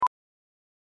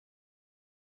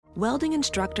Welding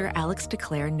instructor Alex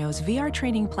DeClaire knows VR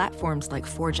training platforms like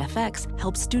Forge FX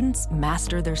help students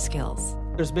master their skills.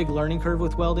 There's a big learning curve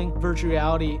with welding. Virtual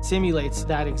reality simulates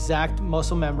that exact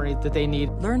muscle memory that they need.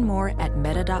 Learn more at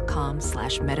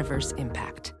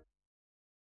meta.com/metaverseimpact.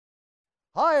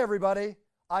 Hi, everybody.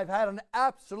 I've had an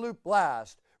absolute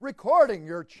blast recording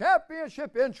your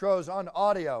championship intros on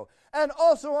audio and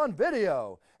also on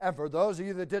video. And for those of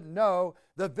you that didn't know,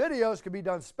 the videos can be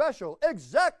done special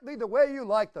exactly the way you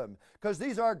like them, because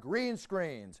these are green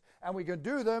screens and we can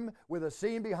do them with a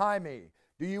scene behind me.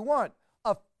 Do you want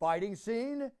a fighting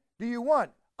scene? Do you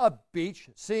want a beach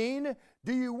scene?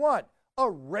 Do you want a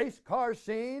race car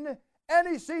scene?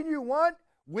 Any scene you want,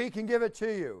 we can give it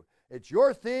to you. It's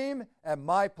your theme and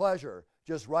my pleasure.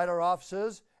 Just write our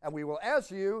offices and we will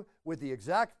answer you with the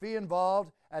exact fee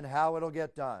involved and how it'll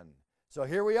get done. So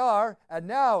here we are, and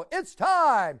now it's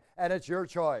time, and it's your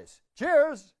choice.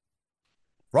 Cheers!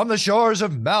 From the shores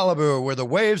of Malibu, where the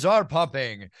waves are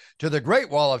pumping, to the Great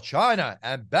Wall of China,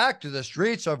 and back to the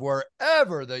streets of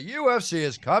wherever the UFC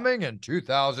is coming in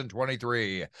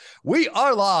 2023. We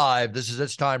are live. This is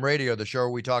It's Time Radio, the show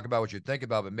where we talk about what you think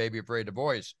about but may be afraid to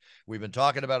voice. We've been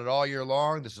talking about it all year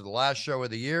long. This is the last show of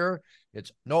the year. It's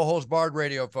no holds barred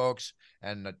radio, folks.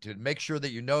 And to make sure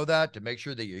that you know that, to make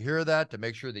sure that you hear that, to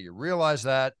make sure that you realize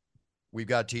that, we've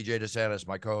got TJ DeSantis,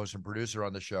 my co-host and producer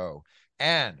on the show.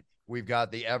 And we've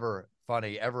got the ever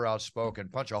funny, ever outspoken,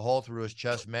 punch a hole through his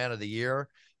chest man of the year,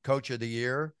 coach of the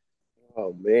year.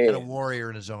 Oh, man. And a warrior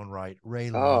in his own right,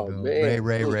 Ray Longo. Oh, man.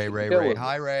 Ray.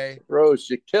 Hi, Ray. Rose,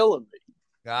 you're killing me.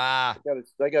 I gotta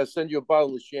send you a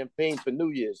bottle of champagne for New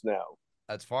Year's now.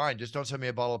 That's fine. Just don't send me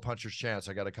a bottle of Puncher's Chance.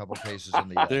 I got a couple cases in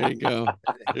the There you go.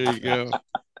 There you go.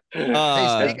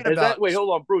 Hey, wait,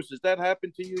 hold on, Bruce. Has that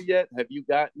happened to you yet? Have you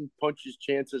gotten Puncher's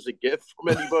Chance as a gift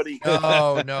from anybody?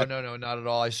 No, not at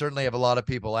all. I certainly have a lot of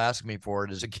people ask me for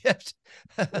it as a gift.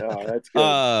 Oh, that's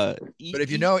good. But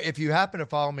if you happen to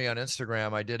follow me on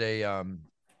Instagram, I did a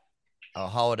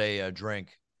holiday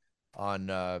drink on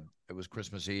it was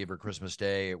Christmas Eve or Christmas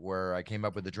Day, where I came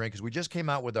up with the drink because we just came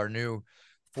out with our new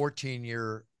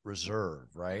 14-year reserve,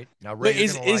 right? Now, Ray,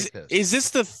 is this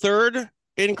the third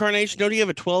incarnation? Don't you have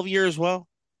a 12-year as well?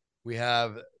 We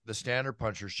have the standard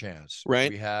Puncher's Chance. Right.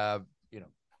 We have,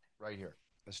 right here,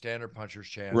 the standard Puncher's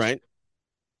Chance. Right.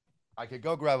 I could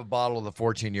go grab a bottle of the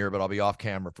 14-year, but I'll be off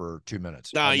camera for 2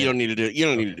 minutes. No, you don't need to do it. You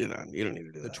don't need to do that. You don't need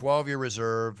to do that. The 12-year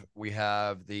reserve. We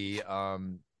have the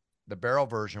barrel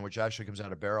version, which actually comes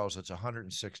out of barrels. It's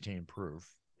 116 proof.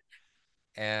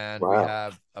 And we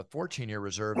have a 14-year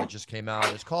reserve that just came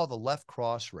out. It's called the Left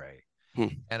Cross, Ray.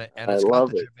 And it's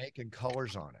got the Jamaican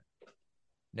colors on it.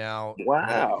 Now,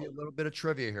 wow. A little bit of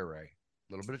trivia here, Ray.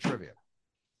 A little bit of trivia.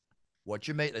 What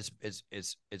you make it's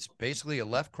basically a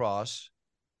left cross.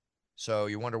 So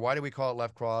you wonder, why do we call it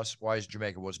left cross? Why is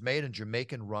Jamaica? Well, it's made in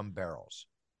Jamaican rum barrels.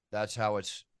 That's how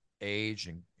it's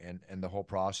aged and the whole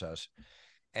process.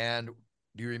 And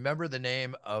do you remember the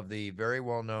name of the very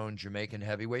well-known Jamaican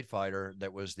heavyweight fighter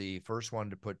that was the first one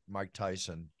to put Mike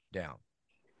Tyson down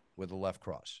with the left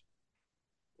cross?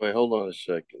 Wait, hold on a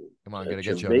second. Come on, I'm going to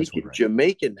get you on this one, Ray.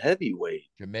 Jamaican heavyweight.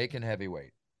 Jamaican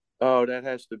heavyweight. Oh, that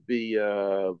has to be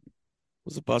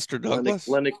was it Buster Douglas?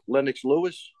 Lennox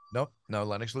Lewis? Nope. No,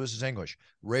 Lennox Lewis is English.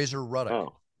 Razor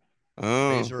Ruddock.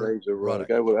 Oh. Razor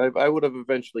Ruddock. I would have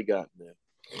eventually gotten there.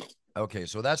 Okay,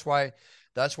 so that's why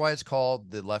it's called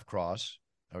the left cross.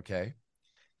 Okay.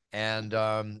 And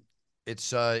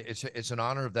it's an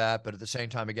honor of that, but at the same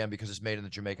time, again, because it's made in the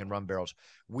Jamaican rum barrels,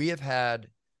 we have had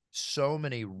so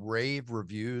many rave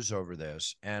reviews over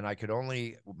this, and I could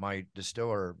only, my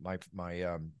distillery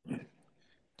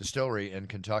in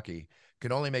Kentucky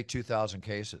can only make 2,000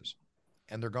 cases,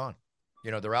 and they're gone.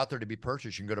 They're out there to be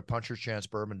purchased. You can go to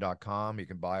puncherschanceBourbon.com. You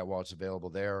can buy it while it's available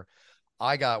there.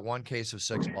 I got one case of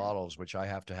 6 bottles, which I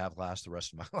have to have last the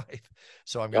rest of my life.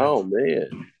 So I'm going. Oh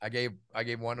man! I gave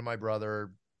one to my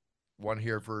brother, one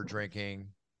here for drinking,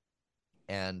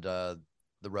 and the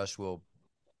rest will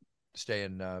stay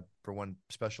in for when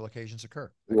special occasions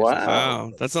occur.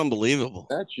 Wow, that's unbelievable.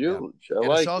 That's huge.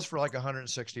 Yeah. It sells for like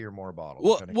 160 or more bottles.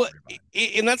 Well,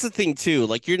 and that's the thing too.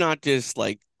 Like, you're not just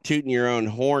like tooting your own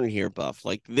horn here, Buff.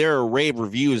 Like, there are rave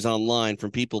reviews online from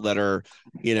people that are,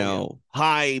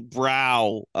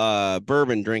 highbrow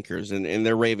bourbon drinkers, and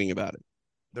they're raving about it.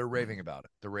 They're raving about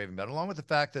it. Along with the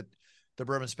fact that the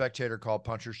Bourbon Spectator called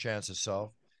Puncher's Chance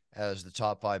itself as the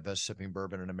top 5 best sipping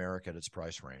bourbon in America at its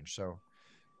price range. So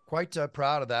quite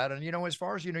proud of that. And, as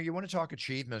far as, you want to talk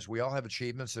achievements, we all have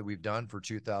achievements that we've done for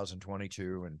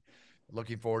 2022, and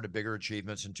looking forward to bigger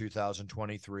achievements in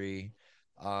 2023.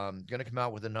 Going to come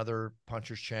out with another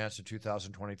Puncher's Chance in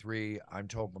 2023. I'm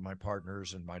told by my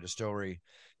partners and my distillery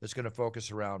that's going to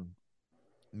focus around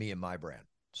me and my brand.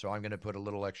 So I'm going to put a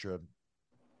little extra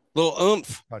little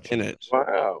oomph punch in into it. this.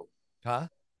 Wow. Huh?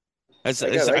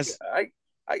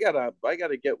 I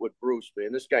gotta get with Bruce,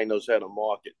 man. This guy knows how to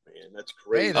market, man. That's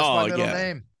crazy. Hey, that's my Oh, middle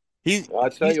yeah. name. I'll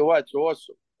tell you what, it's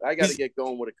awesome. I got to he's- get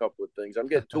going with a couple of things. I'm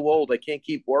getting too old. I can't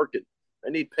keep working. I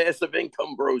need passive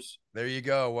income, Bruce. There you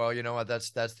go. Well, you know what?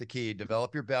 That's the key.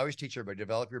 Develop your. I always teach everybody,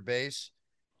 develop your base,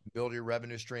 build your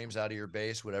revenue streams out of your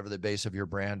base, whatever the base of your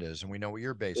brand is, and we know what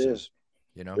your base Yeah. is.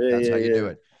 You know, Yeah, that's yeah, how you do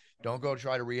yeah. it. Don't go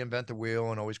try to reinvent the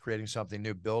wheel and always creating something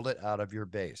new. Build it out of your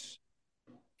base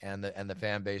and the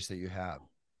fan base that you have.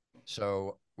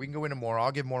 So we can go into more.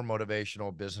 I'll give more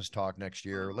motivational business talk next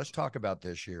year. Let's talk about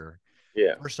this year.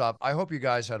 Yeah. First off, I hope you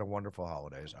guys had a wonderful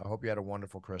holidays. I hope you had a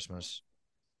wonderful Christmas.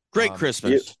 Great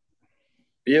Christmas.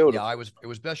 Beautiful. Yeah, it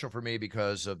was special for me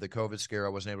because of the COVID scare. I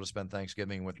wasn't able to spend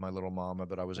Thanksgiving with my little mama,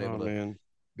 but I was able to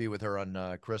be with her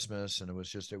on Christmas, and it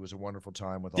was a wonderful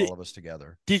time with all of us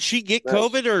together. Did she get Nice.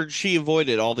 COVID or did she avoid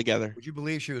it altogether? Would you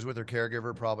believe she was with her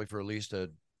caregiver probably for at least a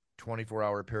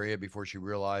 24-hour period before she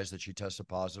realized that she tested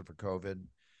positive for COVID?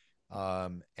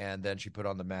 And then she put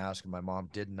on the mask, and my mom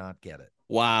did not get it.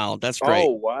 Wow, that's great.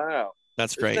 Oh, wow.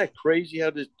 That's Isn't great. that crazy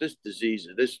how this disease,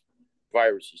 this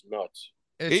virus is nuts?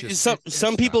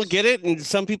 Some people nuts. get it and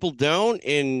some people don't,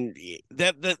 and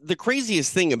the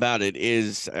craziest thing about it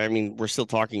is, I mean, we're still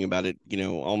talking about it,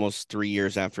 almost 3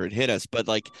 years after it hit us, but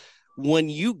like when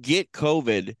you get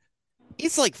COVID,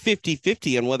 it's like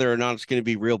 50-50 on whether or not it's going to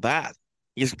be real bad,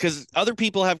 because other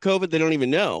people have COVID they don't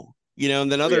even know, and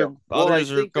then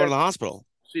others are going to the hospital.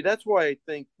 See, that's why I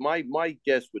think my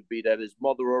guess would be that his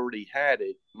mother already had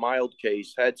it, mild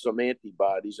case, had some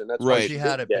antibodies, and that's why She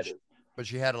had it. Get it. But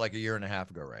she had it like a year and a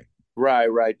half ago, Ray.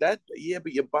 Right. But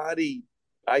your body,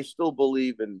 I still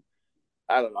believe in,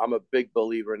 I don't know, I'm a big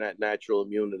believer in that natural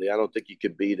immunity. I don't think you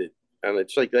can beat it. And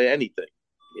it's like anything,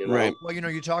 Right. Well,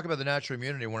 you talk about the natural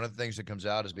immunity. One of the things that comes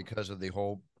out is because of the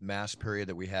whole mass period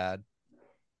that we had,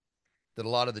 that a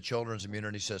lot of the children's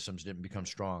immunity systems didn't become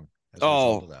strong as a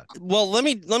result of that. Well, let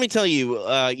me tell you,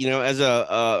 as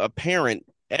a parent,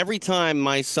 every time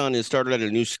my son has started at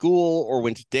a new school or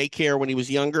went to daycare when he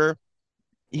was younger,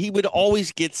 he would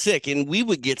always get sick, and we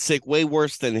would get sick way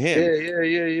worse than him.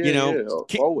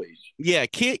 Yeah. Always. Yeah,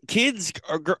 kids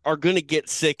are going to get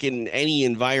sick in any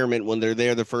environment when they're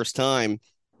there the first time,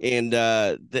 and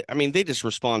they just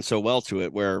respond so well to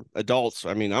it. Where adults,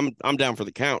 I'm down for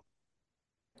the count.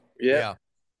 Yeah.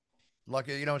 Luck,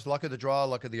 it's luck of the draw,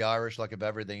 luck of the Irish, luck of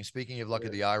everything. Speaking of luck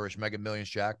of the Irish, Mega Millions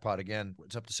jackpot again.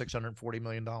 It's up to $640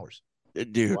 million.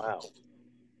 Dude, wow,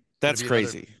 that's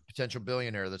crazy. Potential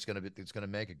billionaire that's gonna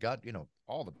make it. God,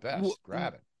 all the best.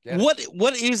 Grab it.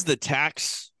 What is the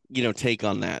tax take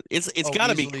on that? It's got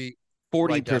to be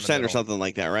 40% or something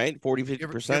like that, right?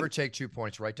 40-50%. Give or take 2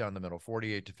 points, right down the middle.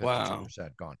 48 to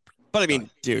 52% gone. But I mean,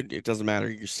 dude, it doesn't matter.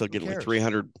 You're still getting like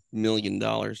 $300 million.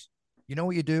 You know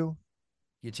what you do?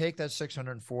 You take that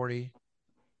 640,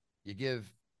 you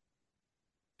give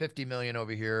 50 million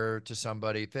over here to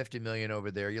somebody, 50 million over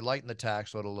there. You lighten the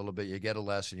tax load a little bit. You get a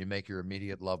less, and you make your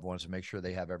immediate loved ones and make sure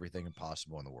they have everything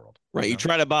possible in the world. Right. You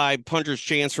try to buy Puncher's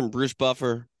Chance from Bruce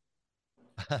Buffer.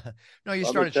 No, you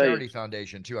start a charity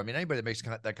foundation too. I mean, anybody that makes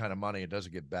that kind of money and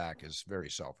doesn't give back is very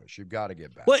selfish. You've got to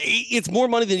give back. Well, it's more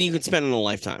money than you can spend in a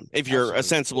lifetime if you're a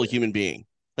sensible human being.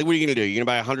 Like, what are you going to do? You're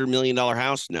going to buy $100 million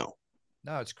house? No.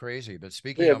 No, it's crazy. But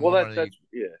speaking of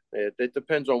it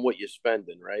depends on what you're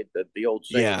spending, right? That the old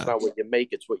saying, it's not what you make,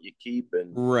 it's what you keep.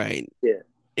 And right. Yeah.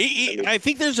 I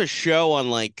think there's a show on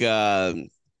like I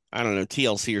don't know,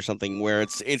 TLC or something, where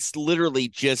it's literally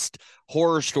just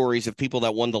horror stories of people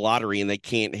that won the lottery and they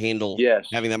can't handle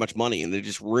having that much money, and it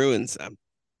just ruins them.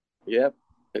 Yep.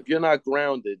 If you're not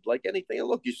grounded, like anything,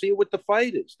 look, you see it with the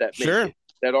fighters that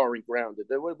aren't grounded.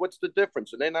 What's the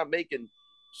difference? And they're not making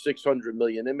 600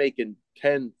 million. They're making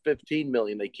 10, 15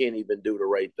 million. They can't even do the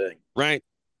right thing. Right.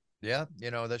 Yeah.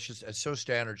 That's just, it's so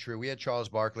standard true. We had Charles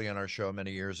Barkley on our show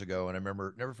many years ago, and I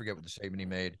never forget what the statement he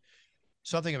made.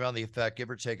 Something about the effect,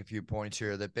 give or take a few points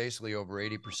here, that basically over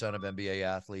 80% of NBA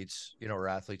athletes, or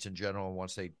athletes in general,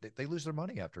 once they lose their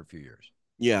money after a few years.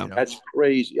 Yeah. That's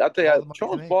crazy. I'll tell you,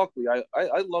 Charles Barkley, I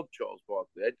love Charles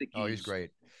Barkley. I think he's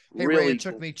great. Hey, Ray, it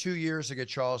took me 2 years to get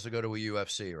Charles to go to a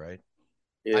UFC, right?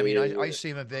 Yeah, I see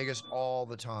him in Vegas all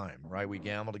the time, right? We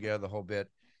gamble together the whole bit,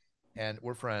 and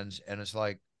we're friends. And it's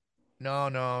like,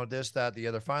 no, this, that, the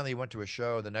other. Finally, he went to a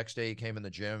show. The next day, he came in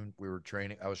the gym. We were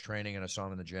training. I was training, and I saw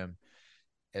him in the gym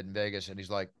in Vegas. And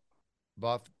he's like,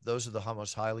 Buff, those are the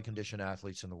most highly conditioned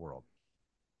athletes in the world.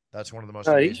 That's one of the most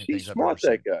He's amazing things I've ever smart,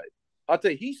 seen. that guy. I'll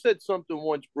tell you, he said something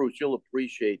once, Bruce. You'll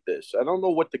appreciate this. I don't know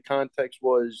what the context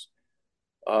was,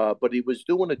 but he was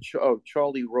doing a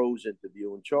Charlie Rose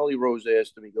interview, and Charlie Rose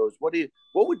asked him, he goes, what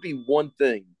would be one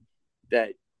thing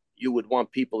that you would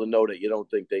want people to know that you don't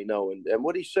think they know? And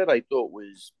what he said, I thought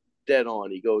was dead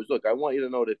on. He goes, look, I want you to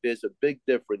know that there's a big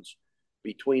difference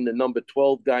between the number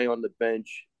 12 guy on the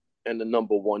bench and the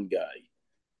number 1 guy.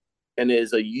 And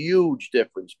there's a huge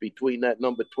difference between that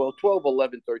number 12, 12,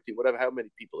 11, 13, whatever, how many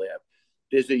people they have.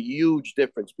 There's a huge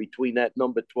difference between that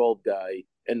number 12 guy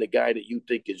and the guy that you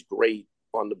think is great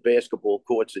on the basketball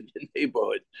courts in your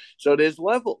neighborhood. So there's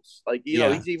levels. Like, you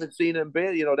know, he's even seen him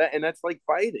bad, you know, that, and that's like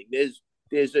fighting.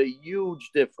 There's a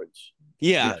huge difference.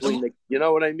 Yeah. You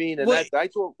know what I mean? And that, I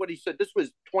thought what he said, this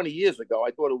was 20 years ago.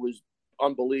 I thought it was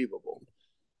unbelievable.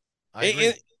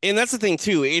 And that's the thing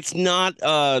too. It's not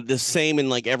the same in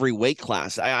like every weight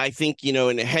class. I think, you know,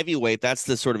 in a heavyweight, that's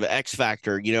the sort of X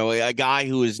factor. You know, a guy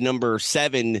who is number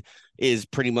 7 is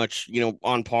pretty much, you know,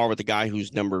 on par with the guy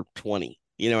who's number 20.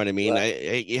 You know what I mean?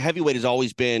 Right. Heavyweight has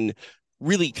always been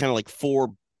really kind of like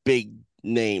 4 big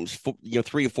names,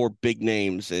 3 or 4 big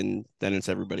names, and then it's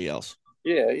everybody else.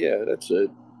 Yeah, that's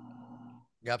it.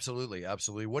 Absolutely.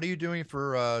 What are you doing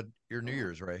for your New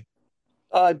Year's, Ray?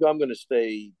 I'm going to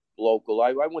stay local.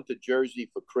 I went to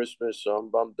Jersey for Christmas, so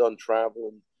I'm done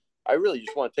traveling. I really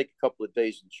just want to take a couple of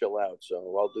days and chill out,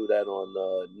 so I'll do that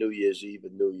on New Year's Eve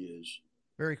and New Year's.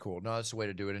 Very cool. No, that's the way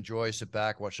to do it. Enjoy, sit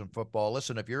back, watch some football.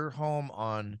 Listen, if you're home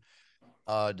on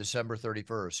December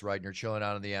 31st, right, and you're chilling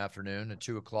out in the afternoon at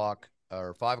 2 o'clock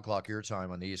or 5 o'clock your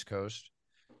time on the East Coast,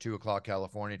 2 o'clock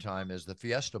California time is the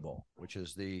Fiesta Bowl, which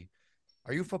is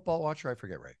are you a football watcher? I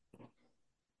forget, Ray.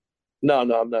 No,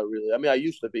 I'm not really. I mean, I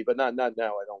used to be, but not now. I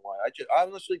don't want.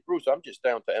 Honestly, Bruce, I'm just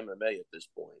down to MMA at this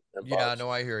point. Yeah,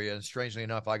 no, I hear you. And strangely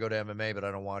enough, I go to MMA, but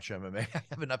I don't watch MMA. I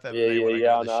have enough MMA when I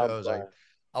go to the shows.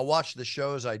 I'll watch the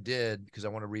shows I did because I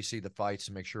want to re-see the fights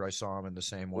and make sure I saw them in the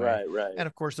same way. Right. And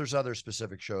of course, there's other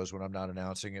specific shows when I'm not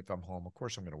announcing. If I'm home, of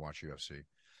course, I'm going to watch UFC.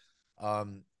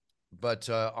 But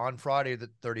on Friday the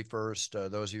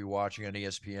 31st, those of you watching on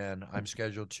ESPN, I'm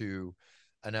scheduled to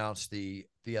announce the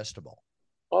Fiesta Bowl.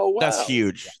 Oh, wow. That's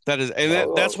huge. That is,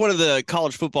 and that's one of the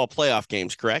college football playoff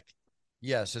games, correct?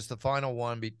 Yes, it's the final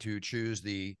one to choose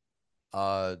the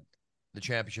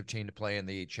championship team to play in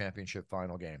the championship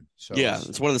final game. So yeah,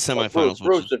 it's one of the semifinals.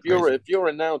 Bruce, if you're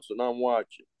announcing, I'm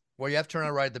watching. Well, you have to turn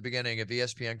on right at the beginning. If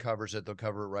ESPN covers it, they'll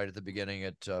cover it right at the beginning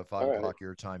at 5 o'clock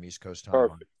your time, East Coast time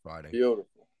on Friday. Beautiful.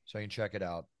 So you can check it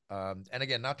out. And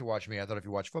again, not to watch me. I thought if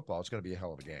you watch football, it's going to be a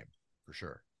hell of a game for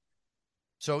sure.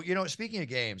 So, you know, speaking of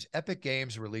games, Epic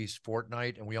Games released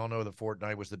Fortnite, and we all know that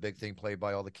Fortnite was the big thing played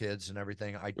by all the kids and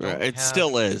everything. It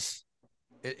still is.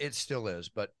 It still is.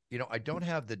 But, you know, I don't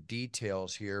have the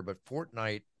details here, but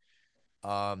Fortnite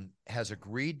has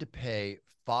agreed to pay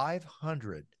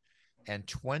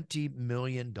 $520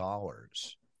 million,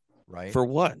 right? For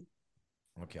what?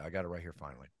 Okay, I got it right here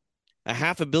finally.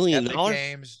 $500 million? Epic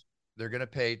Games, they're going to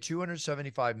pay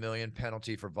 $275 million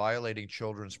penalty for violating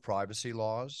children's privacy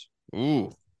laws.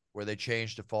 Ooh. Where they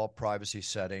change default privacy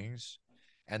settings,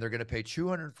 and they're going to pay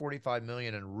 $245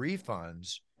 million in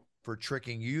refunds for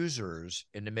tricking users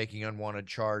into making unwanted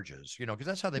charges. You know, because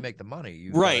that's how they make the money.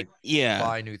 You buy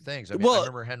new things. I mean, I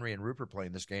remember Henry and Rupert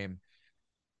playing this game.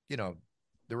 You know,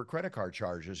 there were credit card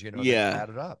charges. You know, that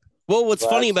added up. Well, what's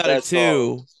funny about it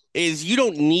too is you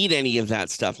don't need any of that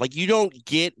stuff. Like, you don't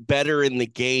get better in the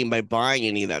game by buying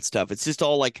any of that stuff. It's just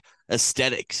all like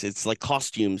aesthetics. It's like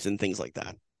costumes and things like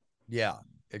that. Yeah,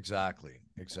 exactly.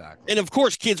 And of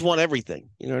course, kids want everything.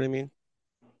 You know what I mean?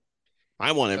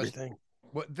 I want everything.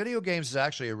 Well, video games is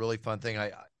actually a really fun thing.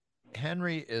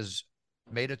 Henry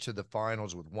made it to the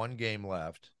finals with one game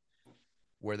left,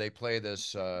 where they play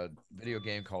this video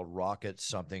game called Rocket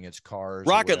something. It's cars.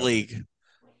 Rocket League.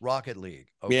 Okay,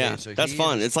 yeah, so that's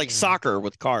fun. It's like soccer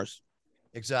with cars.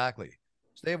 Exactly.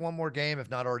 So they have one more game, if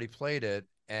not already played it,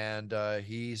 and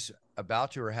he's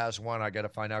about to or has won. I got to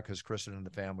find out because Kristen and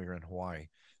the family are in Hawaii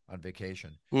on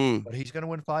vacation. But he's going to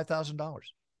win $5,000.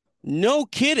 No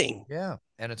kidding. Yeah,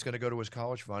 and it's going to go to his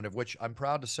college fund, of which I'm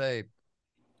proud to say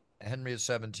Henry is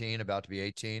 17, about to be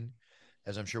 18,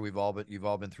 as I'm sure you've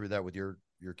all been through that with your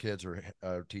kids, or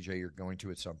TJ, you're going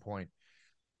to at some point.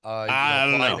 I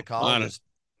don't know.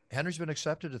 Henry's been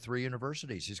accepted to 3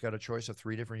 universities. He's got a choice of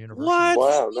 3 different universities. What?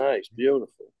 Wow, nice,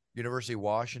 beautiful. University of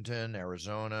Washington,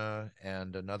 Arizona,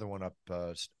 and another one up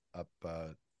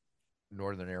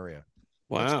northern area.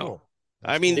 Wow. That's cool.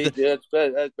 I mean,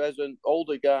 as an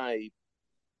older guy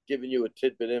giving you a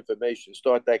tidbit information,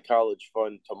 start that college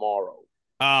fund tomorrow.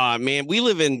 Man, we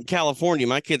live in California.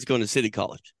 My kid's going to City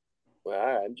College.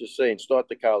 Well, I'm just saying, start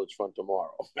the college fund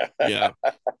tomorrow. Yeah.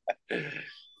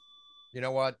 You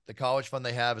know what? The college fund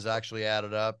they have is actually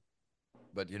added up.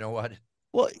 But you know what?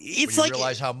 Well, When it's you like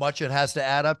realize how much it has to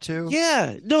add up to,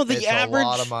 yeah, no, it's a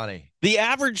lot of money. The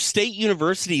average state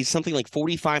university is something like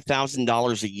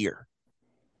 $45,000 a year.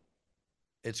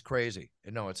 It's crazy.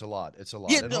 No, it's a lot. It's a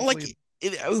lot. Yeah, like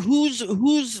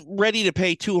who's ready to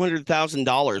pay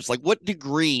 $200,000? Like, what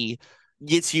degree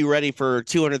gets you ready for a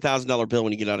 $200,000 bill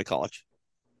when you get out of college?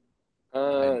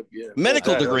 Yeah.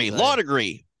 Medical degree, law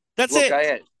degree. That's it.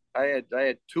 I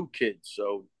had 2 kids,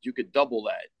 so you could double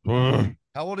that.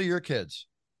 How old are your kids?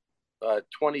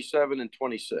 27 and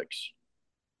 26.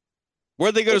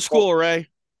 Where'd they go to school, Ray?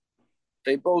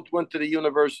 They both went to the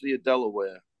University of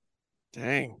Delaware.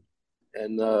 Dang.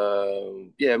 And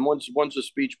yeah, one's a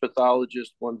speech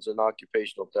pathologist, one's an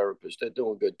occupational therapist. They're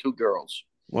doing good. 2 girls.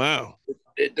 Wow.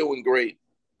 They're doing great.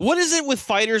 What is it with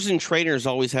fighters and trainers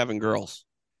always having girls?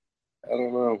 I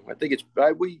don't know. I think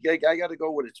I got to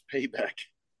go with its payback.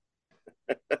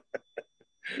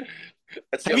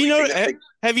 Have you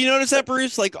noticed that,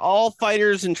 Bruce? Like all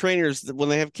fighters and trainers, when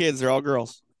they have kids, they're all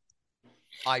girls.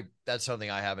 That's something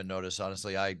I haven't noticed.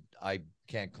 Honestly, I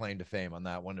can't claim to fame on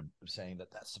that one of saying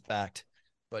that that's the fact.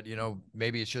 But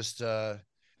maybe it's just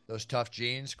those tough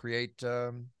genes create.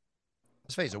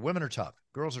 Let's face it, women are tough.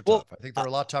 Girls are tough. I think they're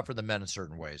a lot tougher than men in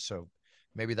certain ways. So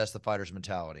maybe that's the fighter's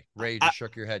mentality. Ray, you just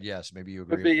shook your head. Yes, maybe you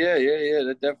agree. Yeah.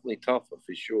 They're definitely tougher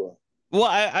for sure. Well,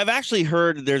 I've actually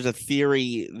heard there's a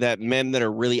theory that men that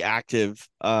are really active,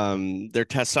 their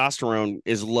testosterone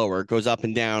is lower, goes up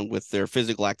and down with their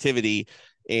physical activity,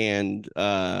 and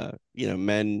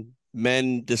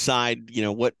men decide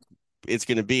what it's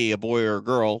going to be, a boy or a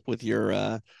girl, with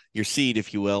your seed,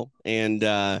 if you will. And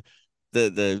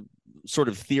the sort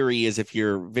of theory is if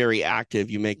you're very active,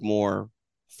 you make more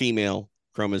female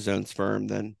chromosome sperm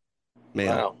than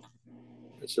male. Wow,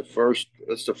 that's the first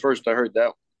I heard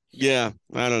that. Yeah,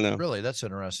 I don't know. Really, that's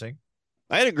interesting.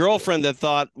 I had a girlfriend that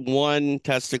thought one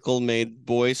testicle made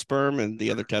boy sperm and the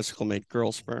other testicle made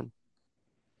girl sperm.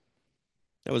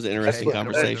 That was an interesting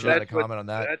conversation. That's comment on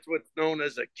that. That's what's known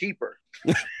as a keeper.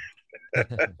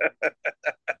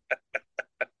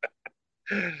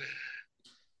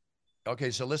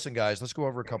 Okay, so listen, guys, let's go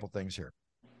over a couple things here.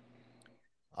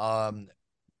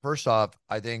 First off,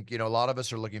 I think a lot of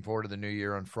us are looking forward to the new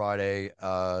year on Friday.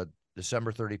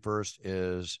 December 31st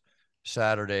is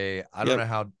Saturday. I don't know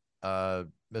how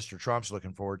Mr. Trump's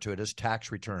looking forward to it. His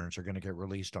tax returns are going to get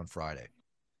released on Friday.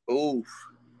 Oof.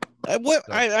 I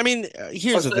mean,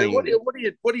 here's the thing. What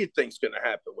do you think's going to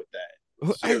happen with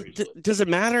that? Does it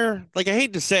matter? Like, I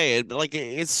hate to say it, but like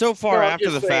it's so far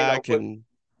after the fact.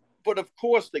 But of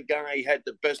course, the guy had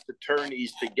the best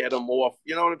attorneys to get him off.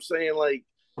 You know what I'm saying? Like,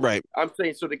 right. I'm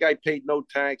saying, so the guy paid no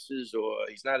taxes, or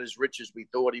he's not as rich as we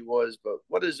thought he was. But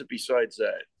what is it besides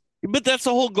that? But that's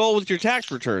the whole goal with your tax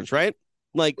returns, right?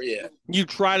 Like, you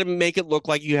try to make it look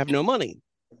like you have no money.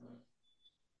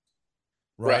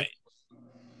 Right.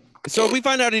 So if we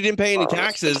find out he didn't pay any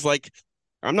taxes, like,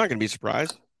 I'm not going to be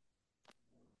surprised.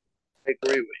 I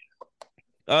agree with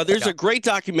you. There's a great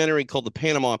documentary called The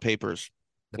Panama Papers.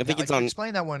 I think it's on.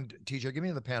 Explain that one, TJ. Give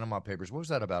me the Panama Papers. What was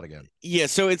that about again? Yeah,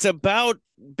 so it's about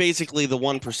basically the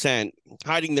 1%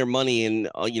 hiding their money in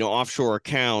offshore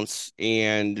accounts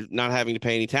and not having to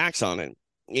pay any tax on it.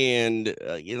 And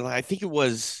I think it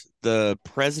was the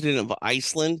president of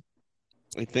Iceland,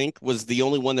 I think, was the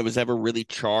only one that was ever really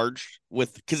charged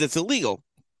with, because it's illegal.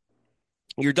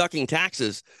 You're ducking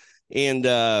taxes, and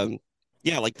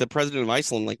like the president of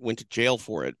Iceland went to jail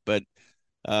for it, but.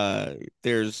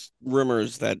 There's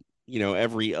rumors that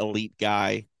every elite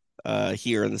guy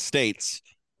here in the States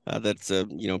that's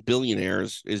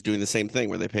billionaires is doing the same thing,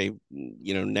 where they pay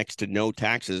next to no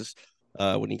taxes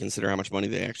when you consider how much money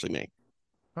they actually make.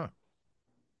 Huh.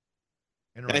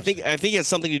 And I think it has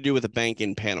something to do with a bank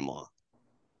in Panama.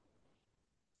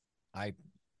 I'm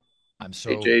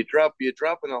so AJ,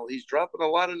 he's dropping a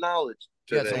lot of knowledge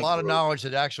today. Yeah, it's a lot of knowledge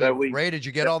that actually Ray, did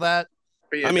you get all that?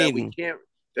 I mean,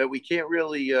 that we can't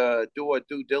really do our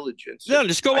due diligence. No,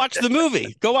 just go watch the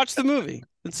movie. Go watch the movie.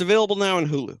 It's available now on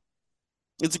Hulu.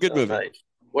 It's a good movie. Nice.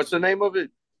 What's the name of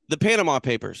it? The Panama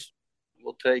Papers.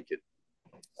 We'll take it.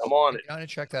 I'm on it. Kind of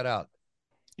check that out.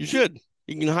 You should.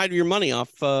 You can hide your money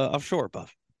offshore,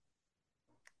 Buff.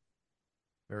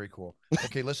 Very cool.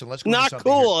 Okay, listen, let's go. Not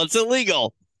cool. Here. It's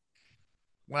illegal.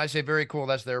 When I say very cool,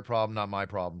 that's their problem, not my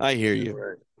problem. I hear you.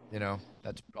 Right.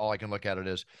 That's all I can look at it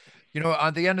as.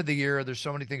 At the end of the year, there's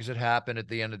so many things that happen at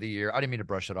the end of the year. I didn't mean to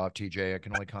brush it off, TJ. I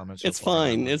can only comment. It's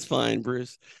fine. It's fine,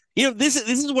 Bruce. This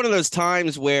is one of those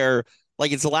times where,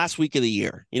 like it's the last week of the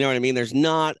year. You know what I mean? There's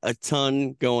not a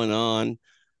ton going on.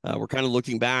 We're kind of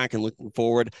looking back and looking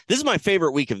forward. This is my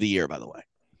favorite week of the year, by the way.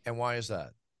 And why is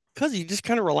that? Because you just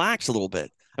kind of relax a little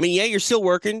bit. I mean, yeah, you're still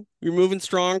working. You're moving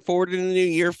strong forward in the new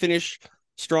year, finish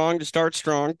strong to start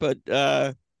strong. But,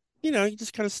 you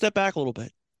just kind of step back a little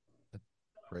bit.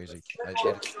 Crazy.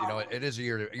 It is a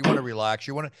year. You want to relax.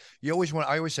 I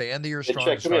always say end the year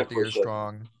strong, start the year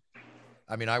strong.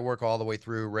 I mean, I work all the way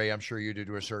through. Ray, I'm sure you do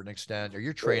to a certain extent. Or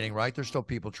you're training, right? There's still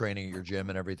people training at your gym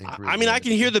and everything. I mean, I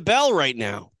can hear the bell right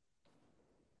now.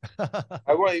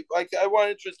 I want to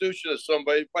introduce you to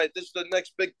somebody. This is the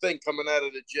next big thing coming out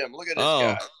of the gym. Look at this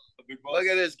guy. Look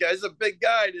at this guy. He's a big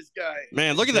guy, this guy.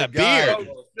 Man, look at that beard.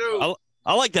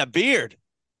 I like that beard.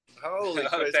 Holy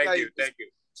Thank you.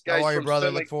 How are you,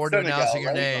 brother? Look forward to announcing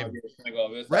your name.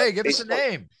 Ray, give us a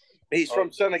name. He's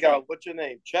from Senegal. What's your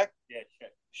name? Check? Yeah,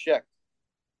 Check.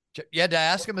 You had to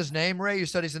ask him his name, Ray? You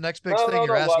said he's the next big thing.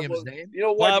 You're asking him his name? You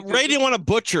know what? Ray didn't want to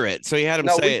butcher it, so he had him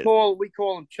say it. We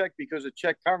call him Czech because of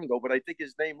Czech Congo, but I think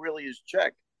his name really is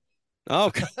Czech. Oh,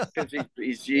 because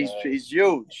he's huge. He's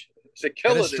a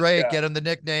killer. Get it straight. Get him the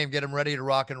nickname. Get him ready to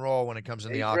rock and roll when it comes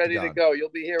in the octagon. He's ready to go. You'll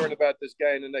be hearing about this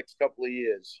guy in the next couple of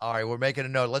years. All right, we're making a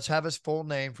note. Let's have his full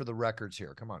name for the records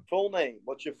here. Come on. Full name.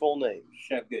 What's your full name?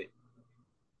 Chef Good.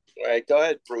 All right, go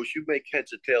ahead, Bruce. You make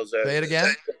heads or tails out. Say it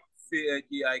again. Cheikh.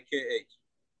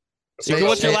 So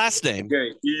what's your last name?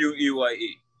 Gueye. Gueye.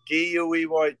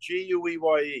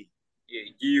 Gueye. Yeah,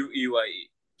 Gueye.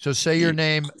 So say your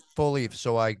name fully,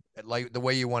 so I like the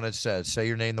way you want it said. Say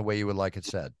your name the way you would like it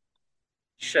said.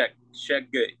 Cheikh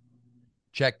Gueye.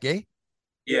 Check Gay?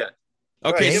 Yeah.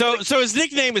 Okay, so his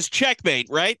nickname is Checkmate,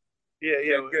 right? Yeah,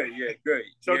 good.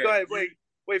 So go ahead, wait,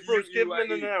 Bruce, give him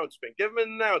an announcement.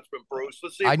 Bruce.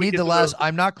 Let's see. I need the last.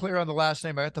 I'm not clear on the last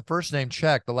name. I got the first name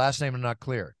check. The last name I'm not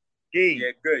clear. Gueye.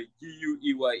 Yeah, good.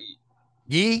 Gueye.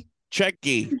 Yee? Check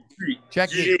Gee.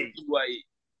 Check Gee.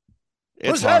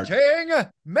 It's hard.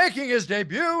 Presenting, making his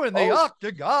debut in the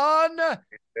octagon. Yeah,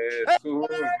 that's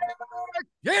what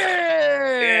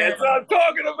I'm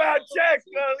talking about, Jack.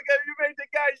 Look at you made the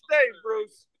guy's name,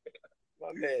 Bruce.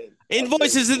 My man.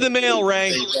 Invoices in the mail,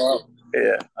 Ray.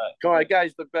 Yeah. Come on,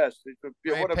 guy's the best.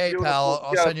 Hey, what a PayPal.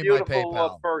 I'll send you my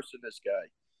PayPal. Person, this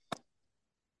guy.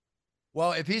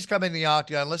 Well, if he's coming in the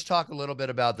octagon, let's talk a little bit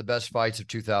about the best fights of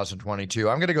 2022.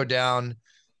 I'm going to go down.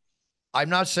 I'm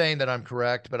not saying that I'm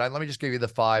correct, but let me just give you the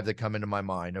 5 that come into my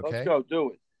mind, okay? Let's go.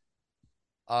 Do it.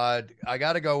 I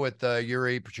got to go with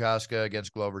Yuri Prochaska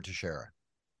against Glover Teixeira.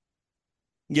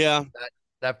 Yeah.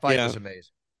 That fight was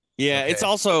amazing. Yeah, okay. It's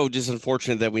also just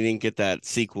unfortunate that we didn't get that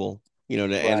sequel, to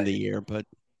end the year, but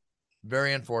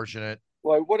very unfortunate.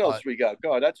 Well, what else we got?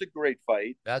 God, that's a great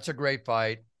fight. That's a great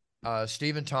fight.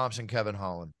 Stephen Thompson, Kevin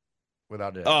Holland,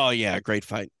 without it. Oh yeah, great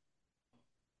fight.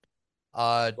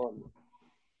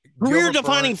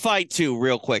 Career-defining fight too,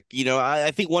 real quick.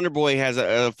 I think Wonder Boy has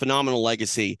a phenomenal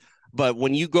legacy, but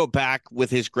when you go back with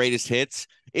his greatest hits,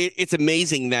 it's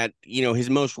amazing that his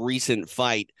most recent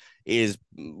fight is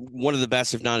one of the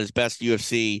best, if not his best,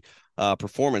 UFC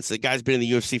performance. The guy's been in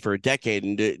the UFC for a decade,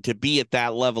 and to be at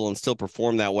that level and still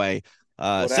perform that way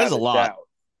says a lot.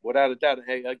 Without a doubt.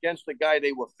 Hey, against the guy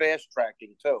they were fast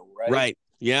tracking too, right? Right.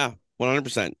 Yeah.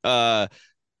 100%.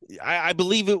 I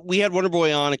believe we had Wonder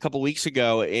Boy on a couple weeks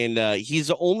ago, and he's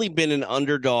only been an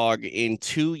underdog in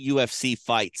 2 UFC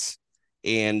fights,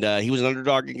 and he was an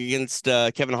underdog against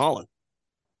Kevin Holland.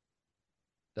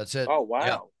 That's it. Oh wow.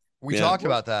 Yeah. We talked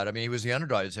about that. I mean, he was the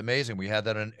underdog. It's amazing. We had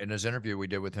that in his interview we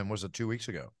did with him. Was it 2 weeks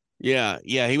ago? Yeah.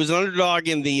 He was an underdog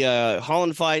in the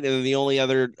Holland fight, and then the only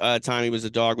other time he was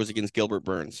a dog was against Gilbert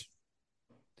Burns.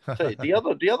 The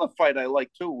other fight I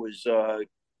liked too was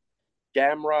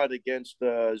Gamrot against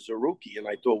Zaruki, and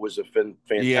I thought was a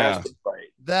fantastic fight.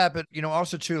 That, but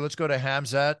also too, let's go to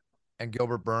Hamzat and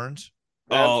Gilbert Burns.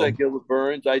 Gilbert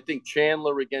Burns. I think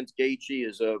Chandler against Gaethje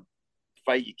is a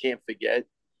fight you can't forget.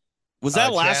 Was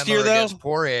that last Chandler year though? Against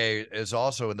Poirier is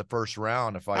also in the first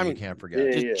round. A fight you can't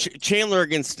forget. Yeah. Chandler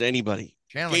against anybody.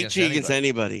 Gaethje against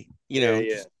anybody. Yeah.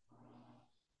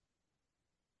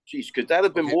 Jeez, could that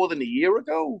have been more than a year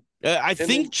ago? I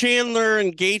think Chandler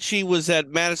and Gaethje was at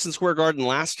Madison Square Garden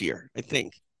last year, I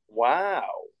think. Wow.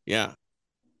 Yeah.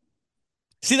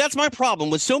 See, that's my problem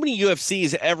with so many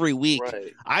UFCs every week.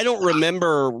 Right. I don't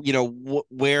remember,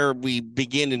 where we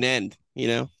begin and end,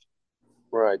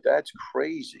 Right. That's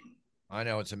crazy. I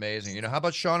know, it's amazing. How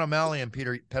about Sean O'Malley and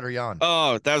Petr Yan?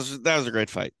 Oh, that was a great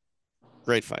fight.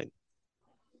 Great fight.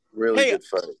 Really good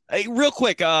fight. Hey, real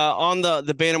quick, on the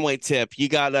bantamweight tip, you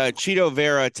got Cheeto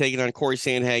Vera taking on Corey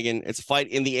Sandhagen. It's a fight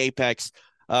in the Apex.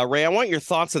 Ray, I want your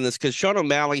thoughts on this because Sean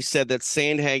O'Malley said that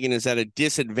Sandhagen is at a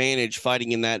disadvantage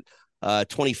fighting in that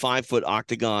 25-foot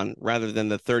octagon rather than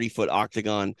the 30-foot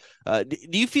octagon. Do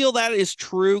you feel that is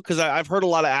true? Because I've heard a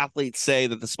lot of athletes say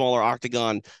that the smaller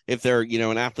octagon, if they're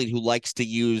an athlete who likes to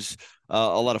use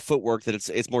a lot of footwork, that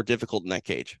it's more difficult in that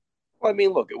cage. Well, I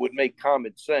mean, look, it would make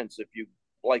common sense if you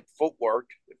like footwork.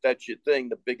 If that's your thing,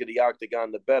 the bigger the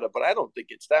octagon, the better. But I don't think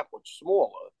it's that much smaller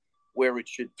where it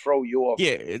should throw you off.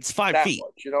 Yeah, it's 5 feet.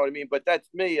 Much, you know what I mean? But that's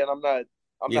me, and I'm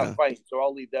not fighting, so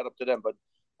I'll leave that up to them. But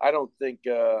I don't think.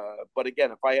 But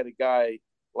again, if I had a guy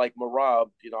like Marab,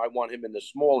 I want him in the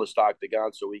smallest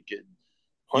octagon so he could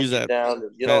hunt you down.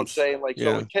 And, you know what I'm saying? Like,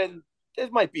 so it can.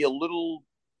 There might be a little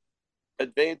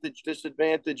advantage,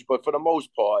 disadvantage, but for the most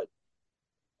part,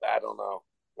 I don't know.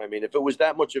 I mean, if it was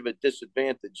that much of a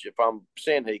disadvantage, if I'm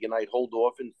Sandhagen, I'd hold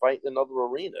off and fight in another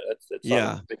arena. That's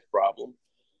not a big problem.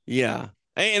 Yeah.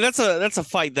 And that's a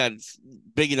fight that's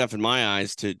big enough in my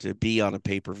eyes to be on a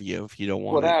pay-per-view if you don't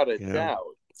want Without it. a doubt.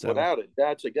 So, without it,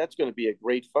 that's going to be a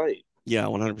great fight. Yeah,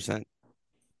 100%.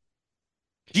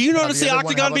 Do you notice the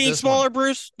octagon being smaller,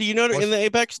 Bruce? Do you notice in the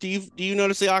Apex? Do you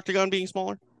notice the octagon being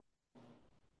smaller?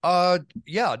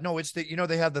 Yeah, no, it's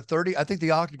they have the 30. I think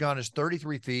the octagon is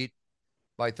 33 feet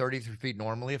by 33 feet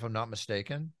normally, if I'm not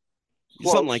mistaken.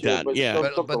 Something like that. Yeah.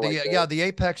 But the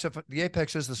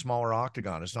Apex is the smaller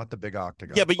octagon. It's not the big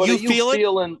octagon. Yeah, but you feel it?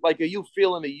 Are you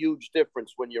feeling a huge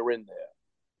difference when you're in there?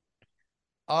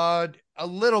 A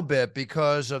little bit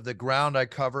because of the ground I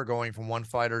cover going from one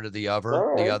fighter to the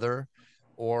other,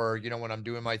 or, when I'm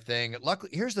doing my thing.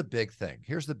 Luckily, here's the big thing.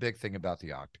 Here's the big thing about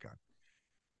the octagon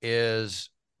is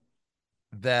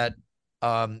that,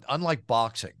 unlike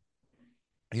boxing,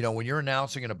 when you're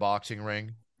announcing in a boxing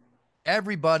ring,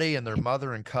 everybody and their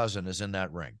mother and cousin is in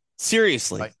that ring.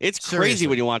 Seriously. Right? It's crazy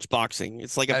when you watch boxing.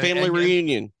 It's like a family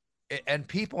reunion. And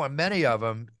people, and many of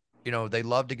them, they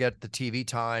love to get the TV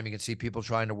time. You can see people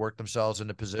trying to work themselves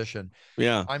into position.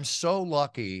 Yeah. I'm so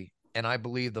lucky, and I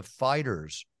believe the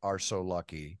fighters are so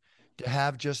lucky to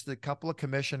have just a couple of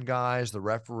commission guys, the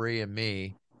referee and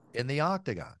me in the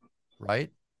octagon, right?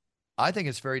 I think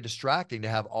it's very distracting to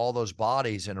have all those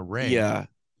bodies in a ring. Yeah.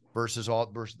 Versus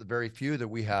the very few that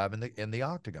we have in the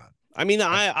octagon. I mean,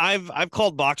 I've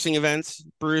called boxing events,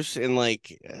 Bruce, and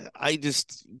I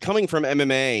just coming from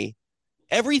MMA,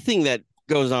 everything that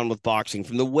goes on with boxing,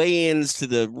 from the weigh-ins to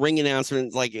the ring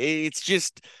announcements,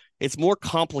 it's more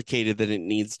complicated than it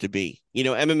needs to be.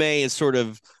 MMA is sort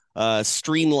of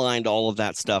streamlined all of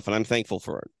that stuff, and I'm thankful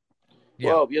for it.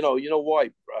 Yeah. Well, you know why,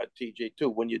 TJ, too.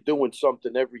 When you're doing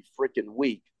something every freaking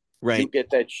week, right, you get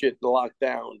that shit locked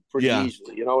down pretty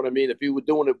easily. You know what I mean? If you were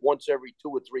doing it once every 2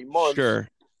 or 3 months, sure,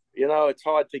 it's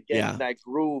hard to get in that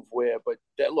groove where. But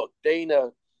look, Dana,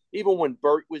 even when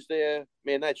Bert was there,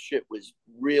 man, that shit was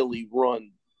really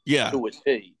run to a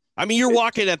T. I mean, you're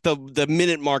walking at the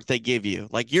minute mark they give you.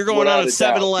 Like, you're going on at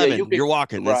 7-Eleven. You're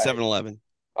walking at 7-Eleven.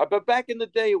 But back in the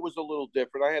day, it was a little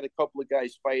different. I had a couple of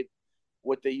guys fight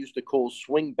what they used to call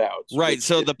swing bouts. Right.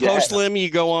 So the post-lim,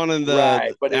 you go on in the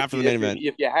after the main event.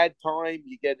 If you had time,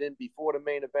 you get in before the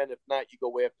main event. If not, you go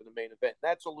after the main event.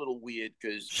 That's a little weird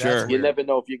because you never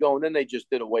know if you're going. Then they just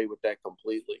did away with that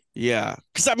completely. Yeah.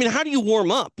 Because, I mean, how do you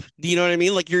warm up? Do you know what I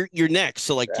mean? Like, you're next.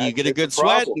 So, do you get a good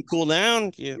sweat and cool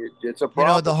down? Yeah. It's a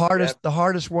problem. The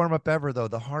hardest warm-up ever, though,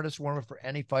 the hardest warm-up for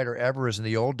any fighter ever is in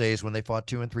the old days when they fought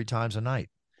 2 and 3 times a night.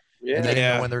 Yeah. And they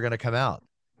didn't know when they're going to come out.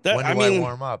 When do I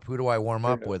warm up? Who do I warm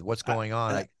up with? What's going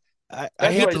on? I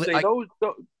say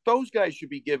those guys should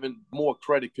be given more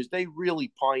credit because they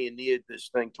really pioneered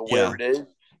this thing to where it is.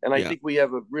 And I think we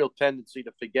have a real tendency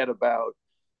to forget about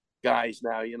guys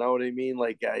now. You know what I mean?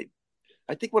 Like,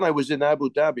 I think when I was in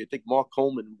Abu Dhabi, I think Mark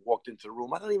Coleman walked into the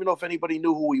room. I don't even know if anybody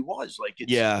knew who he was. Like,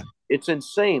 it's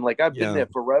insane. Like, I've been there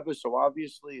forever, so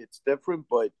obviously it's different.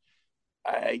 But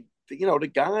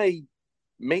the guy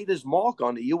made his mark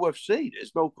on the UFC.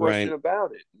 There's no question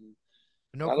about it.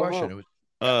 No question. It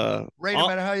was Ray, no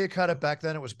matter how you cut it back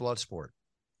then, it was blood sport.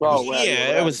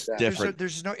 It was different.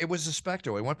 It was a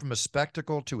spectacle. It went from a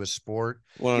spectacle to a sport.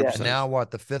 100%. And now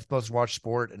the 5th most watched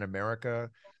sport in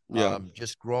America.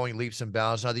 Just growing leaps and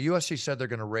bounds. Now the UFC said they're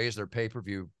going to raise their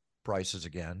pay-per-view prices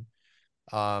again.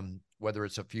 Whether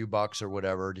it's a few bucks or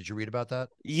whatever. Did you read about that?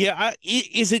 Yeah.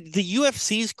 Is it the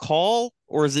UFC's call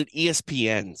or is it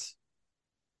ESPN's?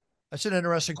 That's an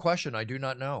interesting question. I do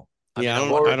not know. I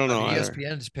don't know.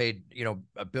 ESPN's paid,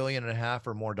 $1.5 billion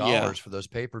or more dollars for those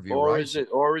pay-per-view rights.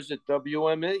 Or is it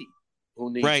WME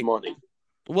who needs money?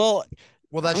 Well,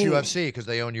 that's UFC because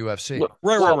they own UFC.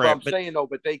 Right. I'm saying though,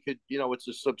 but they could, it's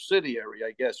a subsidiary,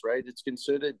 I guess, right? It's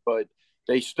considered, but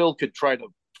they still could try to.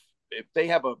 If they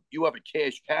have you have a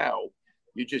cash cow,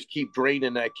 you just keep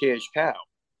draining that cash cow.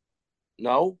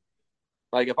 No,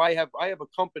 like if I have a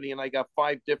company and I got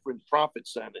 5 different profit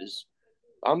centers,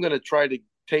 I'm going to try to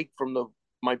take from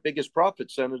my biggest profit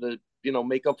center to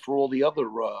make up for all the other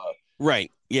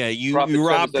right. Yeah, profit you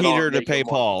rob centers that Peter aren't to making pay money.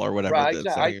 Paul or whatever. Right, That's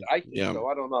exactly. I think yeah. so.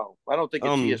 I don't know. I don't think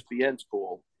it's ESPN's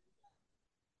call.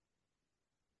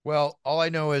 Well, all I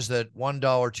know is that $1,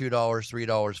 $2,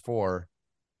 $3, $4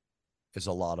 is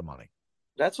a lot of money.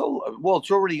 It's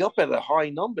already up at a high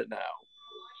number now.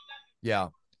 Yeah.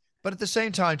 But at the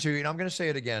same time, too, I'm going to say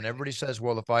it again. Everybody says,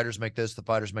 well, the fighters make this, the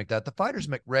fighters make that. The fighters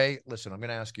make, Ray, listen, I'm going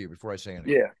to ask you before I say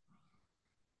anything. Yeah.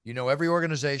 You know every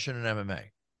organization in MMA.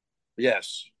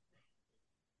 Yes.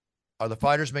 Are the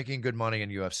fighters making good money in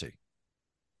UFC?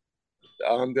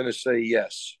 I'm going to say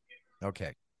yes.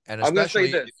 Okay. And I'm going to say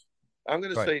especially, this. I'm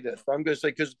going to say this. I'm going to say,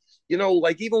 because,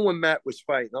 like even when Matt was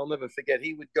fighting, I'll never forget,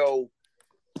 he would go,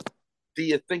 do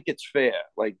you think it's fair?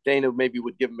 Like Dana maybe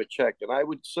would give him a check. And I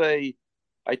would say,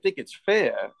 I think it's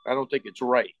fair. I don't think it's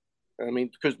right. I mean,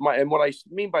 because what I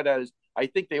mean by that is I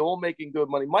think they're all making good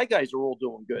money. My guys are all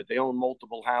doing good. They own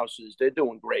multiple houses. They're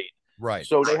doing great. right.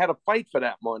 So they had to fight for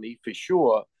that money for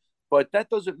sure. But that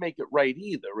doesn't make it right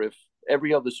either. If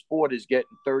every other sport is getting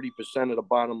 30% of the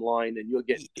bottom line and you're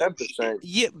getting 10%,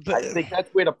 yeah, but I think that's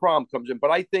where the problem comes in.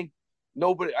 But I think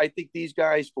these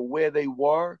guys, for where they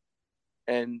were,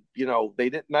 and they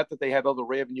didn't, not that they had other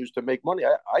revenues to make money.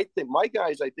 I think my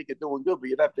guys, are doing good, but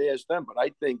you'd have to ask them. But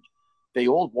I think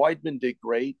Weidman did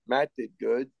great, Matt did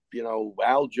good,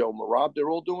 Al, Joe, Marab, they're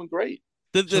all doing great.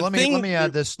 So let me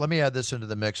add this. Let me add this into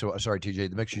the mix. Sorry,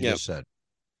 TJ, the mix you just said.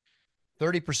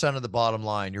 30% of the bottom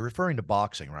line. You're referring to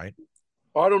boxing, right?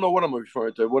 I don't know what I'm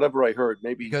referring to. Whatever I heard,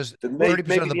 maybe because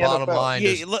 30% of the bottom line.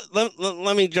 Yeah,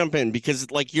 let me jump in,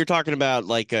 because like you're talking about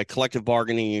like collective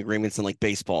bargaining agreements in like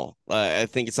baseball. I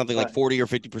think it's something like 40 or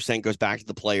 50% goes back to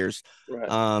the players.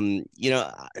 Right.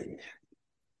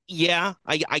 Yeah,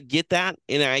 I get that,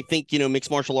 and I think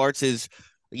mixed martial arts is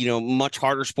much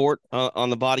harder sport on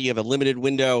the body. You have a limited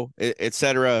window, et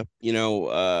cetera.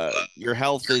 Your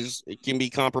health it can be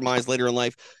compromised later in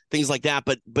life, things like that.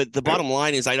 But the bottom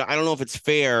line is, I don't know if it's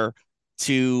fair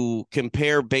to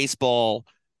compare baseball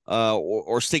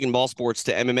or stick and ball sports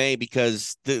to MMA,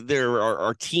 because there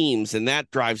are teams, and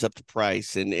that drives up the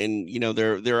price. And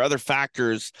there are other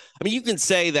factors. I mean, you can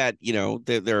say that,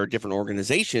 there are different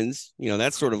organizations,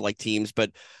 that's sort of like teams,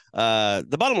 but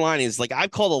the bottom line is, like,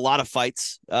 I've called a lot of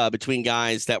fights between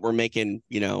guys that were making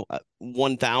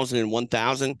 1,000 and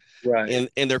 1,000, right,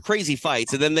 and they're crazy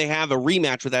fights, and then they have a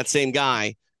rematch with that same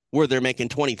guy where they're making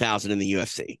 20,000 in the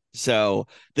UFC. So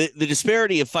the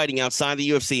disparity of fighting outside the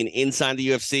UFC and inside the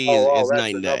UFC is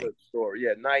night and day. Story.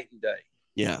 Yeah, night and day.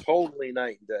 Yeah, totally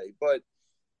night and day. But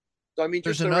I mean,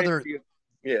 there's another.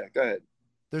 Yeah, go ahead.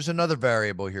 There's another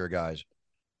variable here, guys,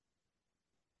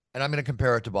 and I'm going to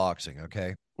compare it to boxing.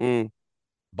 Okay.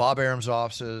 Bob Arum's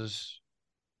offices,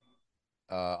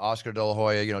 Oscar De La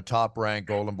Hoya, top ranked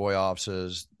Golden Boy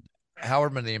offices,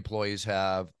 however many employees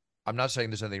have. I'm not saying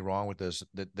there's anything wrong with this,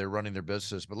 that they're running their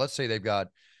business, but let's say they've got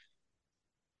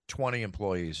 20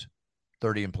 employees,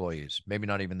 30 employees, maybe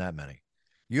not even that many.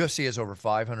 UFC has over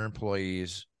 500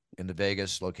 employees in the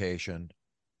Vegas location,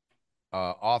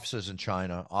 offices in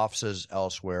China, offices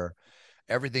elsewhere,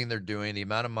 everything they're doing, the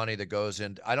amount of money that goes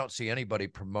in. I don't see anybody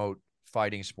promote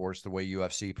fighting sports the way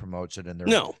UFC promotes it in their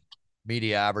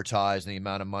media advertising, the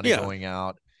amount of money going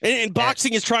out. And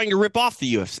boxing is trying to rip off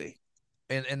the UFC.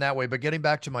 In that way. But getting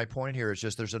back to my point here is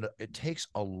just it takes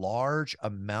a large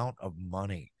amount of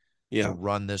money to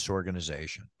run this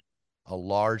organization, a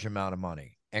large amount of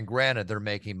money. And granted, they're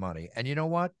making money. And you know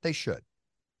what? They should.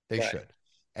 They should.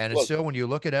 And it's still, when you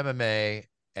look at MMA,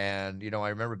 and, I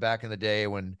remember back in the day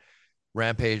when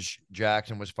Rampage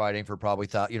Jackson was fighting for probably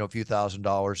a few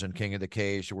 $1,000s in King of the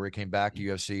Cage, where he came back to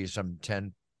UFC some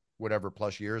 10 whatever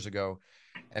plus years ago,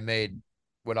 and made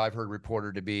what I've heard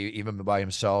reported to be, even by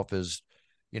himself, is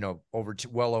well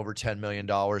over $10 million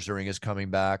during his coming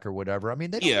back or whatever. I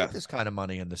mean, they don't make this kind of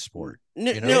money in the sport. And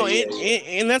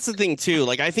that's the thing too.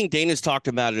 Like, I think Dana's talked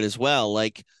about it as well.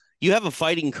 Like, you have a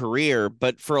fighting career,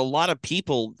 but for a lot of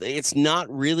people, it's not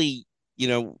really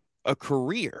a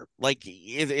career. Like,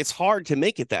 it's hard to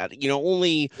make it that.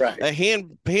 Only a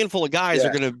handful of guys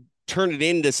are going to turn it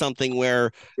into something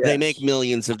where they make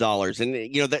millions of dollars, and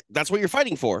that's what you're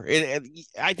fighting for. And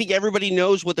I think everybody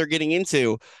knows what they're getting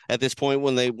into at this point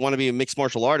when they want to be a mixed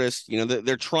martial artist.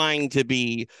 They're trying to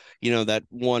be that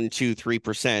 1%, 2%,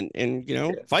 3%,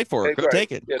 and fight for it. Go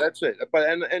take it. Yeah, that's it. But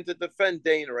and to defend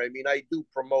Dana, I mean, I do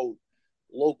promote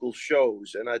local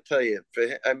shows, and I tell you,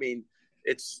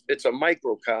 it's a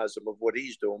microcosm of what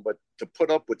he's doing. But to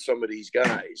put up with some of these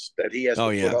guys that he has to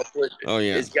put up with,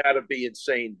 it's got to be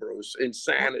insane, Bruce.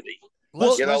 Insanity.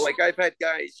 Well, like I've had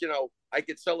guys, I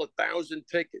could sell 1,000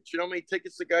 tickets. You know how many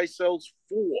tickets the guy sells?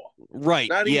 4. Right.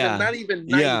 Not even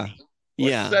 90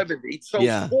 or 70. He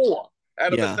sells 4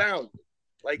 out of 1,000.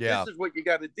 Like this is what you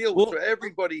got to deal with. So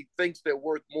everybody thinks they're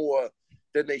worth more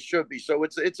than they should be. So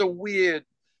it's a weird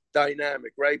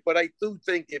dynamic, right? But I do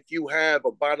think if you have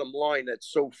a bottom line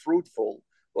that's so fruitful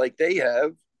like they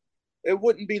have, it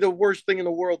wouldn't be the worst thing in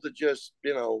the world to just,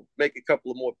 make a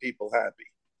couple of more people happy.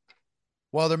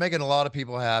 Well, they're making a lot of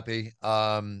people happy.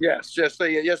 Yes,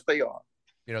 they are.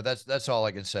 That's all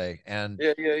I can say. And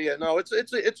yeah. No, it's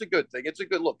a good thing. It's a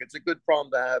good look. It's a good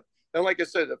problem to have. And like I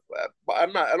said, I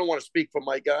don't want to speak for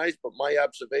my guys, but my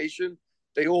observation,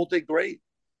 they all did great.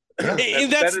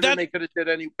 Better than they could have did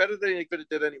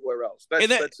anywhere else. That's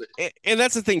it. And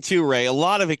that's the thing too, Ray. A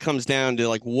lot of it comes down to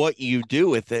like what you do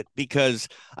with it, because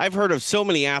I've heard of so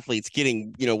many athletes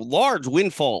getting, large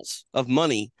windfalls of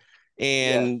money,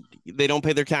 and they don't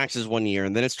pay their taxes one year,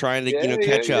 and then it's trying to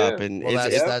catch up. And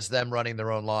that's them running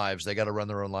their own lives. They got to run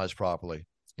their own lives properly.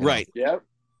 Right. Yeah.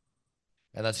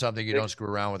 And that's something you don't screw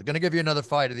around with. Going to give you another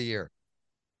fight of the year.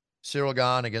 Cyril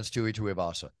Gane against Tui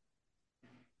Tuivasa.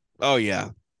 Oh yeah.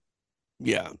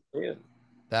 Yeah.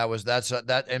 That's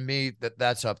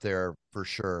up there for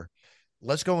sure.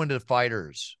 Let's go into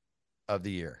fighters of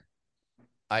the year.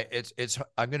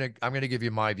 I'm gonna give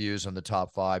you my views on the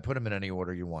top 5. Put them in any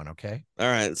order you want, okay? All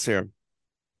right, let's hear 'em.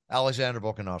 Alexander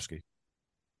Volkanovski.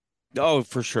 Oh,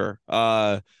 for sure.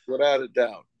 Without a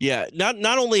doubt. Yeah.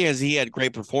 Not only has he had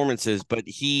great performances, but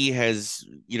he has,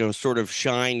 sort of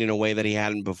shined in a way that he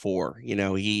hadn't before.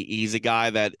 He's a guy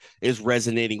that is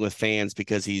resonating with fans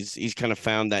because he's kind of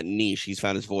found that niche. He's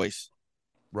found his voice.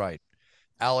 Right.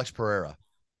 Alex Pereira.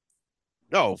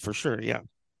 Oh, for sure. Yeah.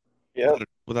 Yeah.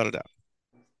 Without a doubt.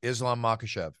 Islam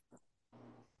Makhachev.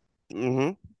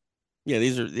 Mm-hmm. Yeah,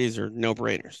 these are no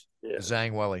brainers. Yeah.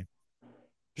 Zhang Weili.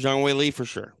 Zhang Weili for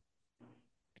sure.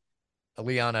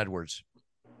 Leon Edwards.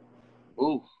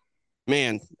 Ooh.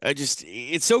 Man,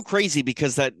 it's so crazy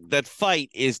because that fight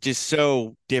is just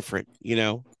so different,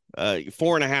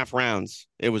 4.5 rounds.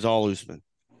 It was all Usman.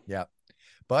 Yeah.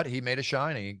 But he made a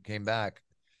shine. He came back.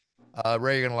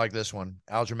 Ray, you're going to like this one.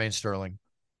 Aljamain Sterling.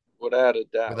 Without a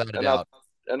doubt.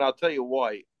 And I'll tell you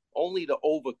why. Only to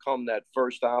overcome that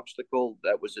first obstacle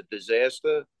that was a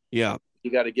disaster. Yeah. You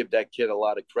got to give that kid a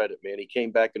lot of credit, man. He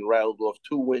came back and rattled off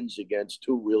 2 wins against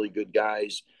 2 really good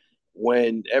guys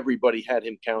when everybody had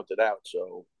him counted out.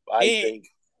 So I think.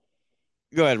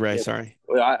 Go ahead, Ray. Sorry.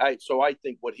 So I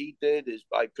think what he did is,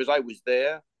 because I was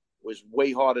there, was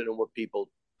way harder than what people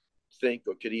think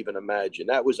or could even imagine.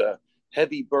 That was a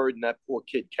heavy burden that poor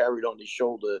kid carried on his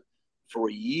shoulder for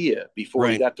a year before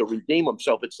he got to redeem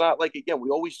himself. It's not like, again, we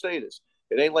always say this.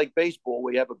 It ain't like baseball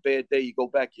where you have a bad day, you go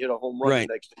back, you hit a home run the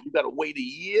next day. You got to wait a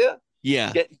year.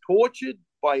 Yeah. Getting tortured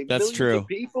by millions of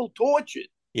people. Tortured.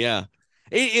 Yeah.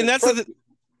 And that's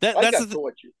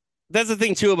tortured. That's the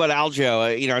thing too about Aljo.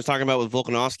 I was talking about with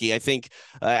Volkanovski. I think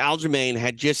Aljamain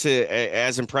had just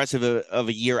as impressive of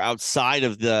a year outside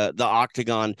of the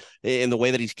octagon in the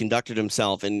way that he's conducted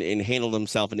himself and handled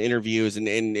himself in interviews and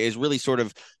is really sort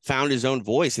of found his own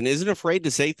voice and isn't afraid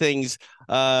to say things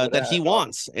that he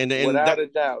wants. And without a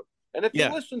doubt. And if you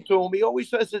listen to him, he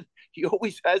always has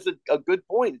a good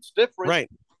point. It's different, right?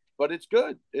 But it's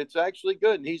good. It's actually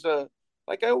good. And he's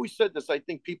like I always said this, I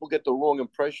think people get the wrong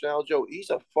impression, Aljo.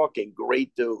 He's a fucking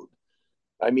great dude.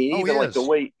 I mean, even like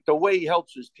the way he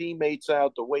helps his teammates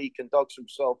out, the way he conducts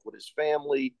himself with his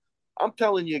family. I'm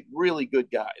telling you, really good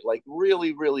guy. Like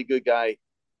really, really good guy.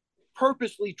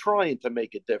 Purposely trying to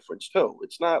make a difference too.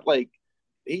 It's not like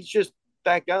he's just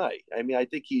that guy. I mean, I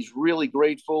think he's really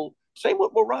grateful. Same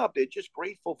with Merab. They're just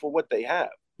grateful for what they have.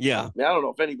 Yeah. I mean, I don't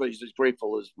know if anybody's as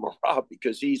grateful as Merab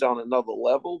because he's on another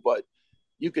level, but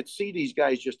you could see these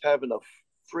guys just having a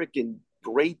freaking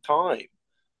great time.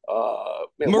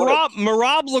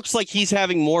 Merab looks like he's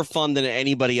having more fun than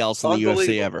anybody else in the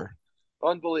UFC ever.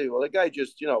 Unbelievable. The guy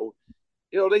just,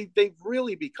 they've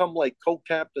really become like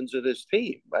co-captains of this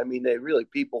team. I mean,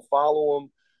 people follow them.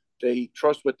 They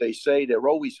trust what they say. They're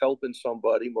always helping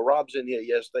somebody. Merab's in here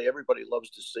yesterday. Everybody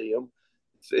loves to see him.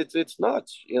 It's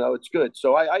nuts. It's good.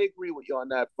 So I agree with you on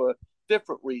that for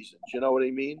different reasons. You know what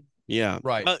I mean? Yeah.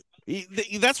 Right.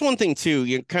 That's one thing too.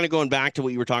 You're kind of going back to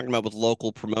what you were talking about with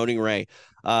local promoting, Ray.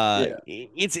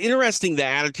 It's interesting the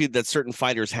attitude that certain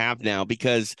fighters have now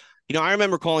because, I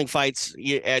remember calling fights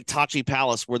at Tachi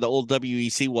Palace where the old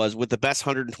WEC was with the best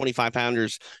 125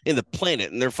 pounders in the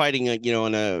planet. And they're fighting,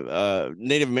 on a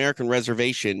Native American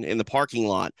reservation in the parking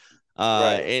lot.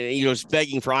 and just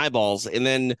begging for eyeballs. And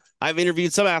then I've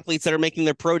interviewed some athletes that are making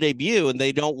their pro debut and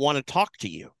they don't want to talk to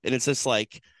you. And it's just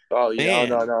like, man,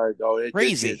 no.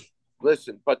 Crazy.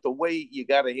 Listen, but the way you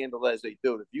got to handle it as they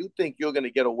do it, if you think you're going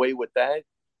to get away with that,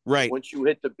 right? Once you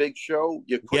hit the big show,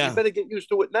 you better get used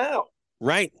to it now.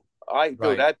 Right.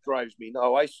 That drives me.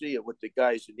 No, I see it with the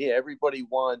guys in here. Everybody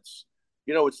wants,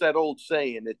 it's that old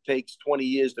saying, it takes 20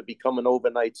 years to become an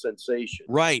overnight sensation.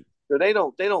 Right. So they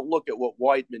don't look at what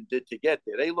Weidman did to get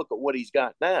there. They look at what he's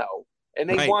got now, and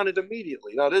they want it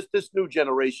immediately. Now, this new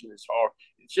generation is hard.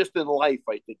 It's just in life,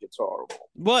 I think it's horrible.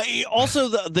 Well, also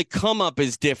the come up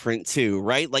is different too,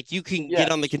 right? Like you can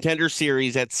get on the Contender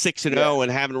Series at 6-0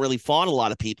 and haven't really fought a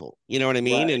lot of people. You know what I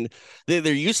mean? Right. And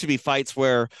there used to be fights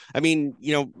where,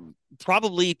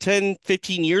 probably 10,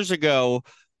 15 years ago,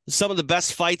 some of the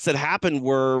best fights that happened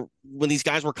were when these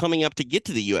guys were coming up to get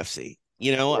to the UFC.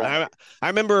 I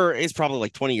remember, it's probably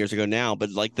like 20 years ago now,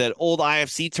 but like that old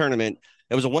IFC tournament,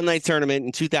 it was a one-night tournament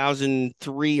in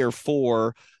 2003 or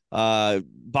 4.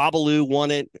 Babalu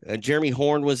won it. Jeremy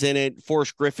Horn was in it.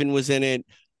 Forrest Griffin was in it.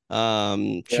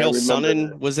 Chael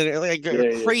Sonnen was in it. Like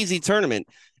a crazy tournament.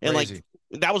 And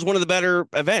that was one of the better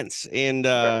events. And,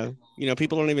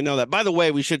 people don't even know that. By the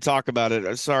way, we should talk about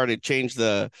it. Sorry to change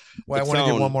the I want to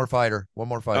give one more fighter.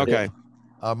 Okay.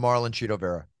 Marlon Chito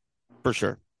Vera. For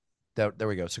sure. There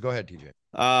we go. So go ahead,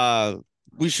 TJ.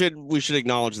 We should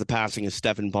acknowledge the passing of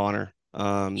Stephan Bonnar.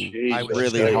 I was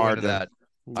really hard to that.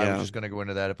 I was just going to go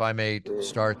into that. If I may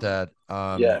start that.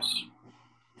 Yes.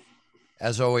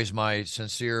 As always, my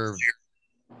sincere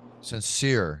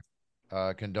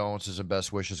condolences and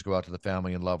best wishes go out to the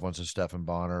family and loved ones of Stephan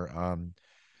Bonnar.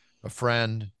 A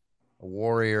friend, a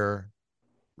warrior,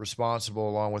 responsible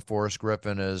along with Forrest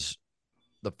Griffin as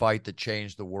the fight that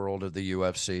changed the world of the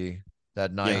UFC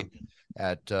that night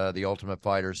at the Ultimate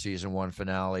Fighter Season 1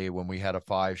 finale when we had a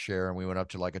 5 share and we went up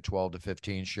to like a 12 to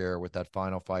 15 share with that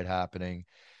final fight happening.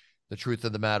 The truth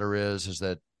of the matter is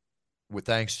that with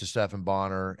thanks to Stephan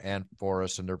Bonnar and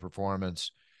Forrest and their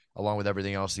performance, along with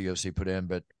everything else the UFC put in,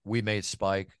 but we made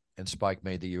Spike and Spike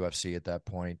made the UFC at that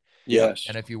point. Yes.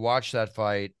 And if you watch that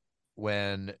fight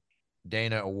when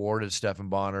Dana awarded Stephan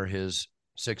Bonnar his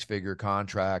 6-figure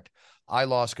contract, I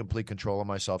lost complete control of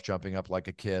myself, jumping up like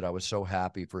a kid. I was so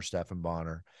happy for Stephan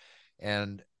Bonnar.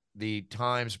 And the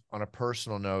times, on a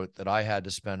personal note, that I had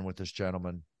to spend with this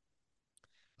gentleman,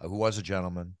 who was a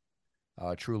gentleman,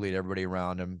 truly everybody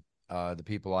around him, the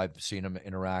people I've seen him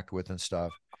interact with and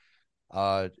stuff,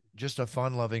 just a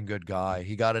fun-loving, good guy.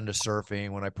 He got into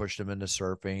surfing when I pushed him into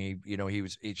surfing.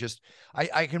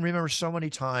 I can remember so many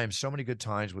times, so many good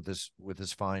times with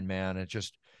this fine man.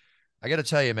 I got to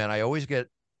tell you, man, I always get,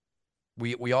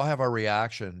 we all have our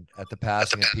reaction at the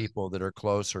passing of people that are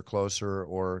closer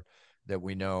or that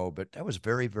we know, but that was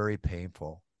very, very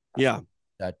painful. Yeah.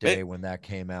 That day when that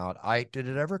came out, did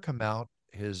it ever come out,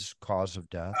 his cause of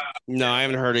death? No, I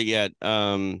haven't heard it yet.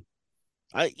 I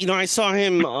saw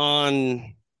him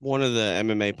on one of the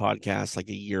MMA podcasts like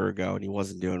a year ago and he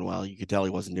wasn't doing well. You could tell he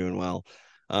wasn't doing well.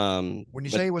 When you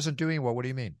say he wasn't doing well, what do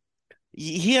you mean?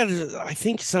 He had, I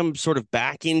think, some sort of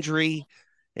back injury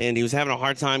and he was having a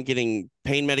hard time getting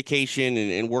pain medication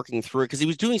and working through it because he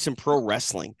was doing some pro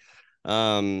wrestling.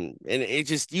 And it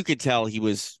just, you could tell he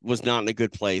was not in a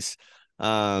good place.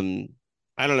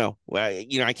 I don't know.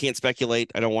 I can't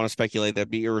speculate. I don't want to speculate. That'd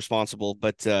be irresponsible.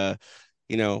 But,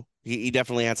 he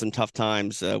definitely had some tough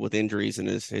times with injuries and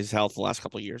his health the last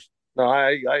couple of years. No, I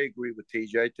agree with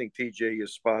TJ. I think TJ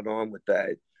is spot on with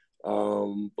that.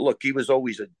 Look, he was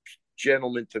always a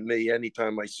gentleman to me.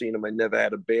 Anytime I seen him, I never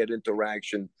had a bad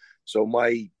interaction. So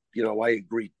I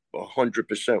agree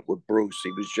 100% with Bruce.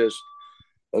 He was just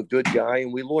a good guy,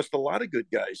 and we lost a lot of good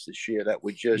guys this year that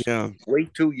were just way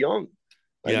too young.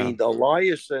 I mean,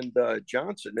 Elias and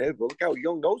Johnson, look how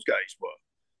young those guys were.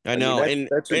 I know,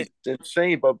 that's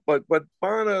insane. But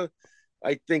Bonner,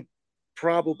 I think,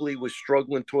 probably was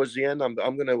struggling towards the end. I'm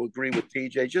going to agree with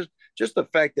TJ. Just the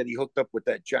fact that he hooked up with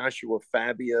that Joshua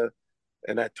Fabia,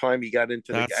 and that time he got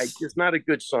into it's not a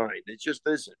good sign. It just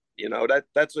isn't.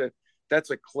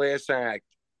 That's a class act.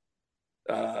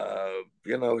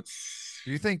 It's.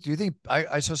 Do you think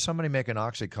I saw somebody make an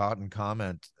Oxycontin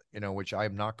comment, which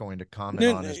I'm not going to comment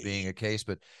on as being a case,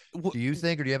 but do you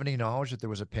think, or do you have any knowledge that there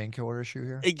was a painkiller issue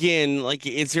here? Again, like,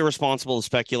 it's irresponsible to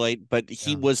speculate, but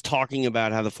he was talking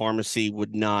about how the pharmacy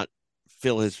would not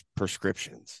fill his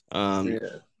prescriptions.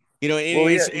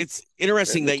 It's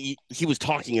interesting that he was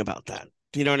talking about that.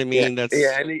 Do you know what I mean?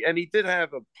 And he did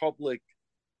have a public.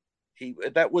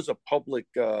 That was a public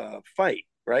fight,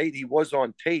 right? He was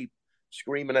on tape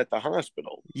screaming at the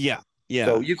hospital. Yeah.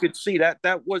 So you could see that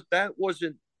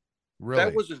wasn't Really?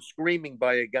 That wasn't screaming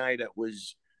by a guy that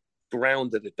was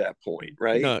grounded at that point,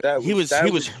 right? No, That he was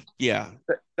was yeah.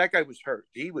 that guy was hurt.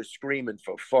 He was screaming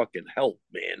for fucking help,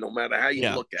 man, no matter how you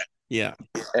Yeah. look at Yeah.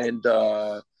 it. And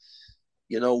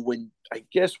when I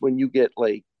guess when you get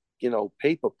like,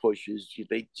 paper pushes,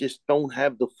 they just don't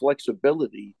have the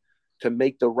flexibility to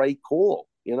make the right call.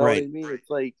 You know what I mean? It's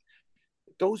like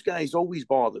those guys always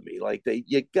bother me. Like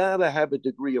you gotta have a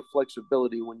degree of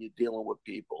flexibility when you're dealing with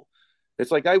people.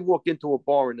 It's like I walk into a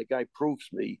bar and the guy proofs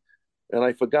me, and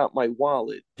I forgot my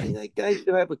wallet. And that guy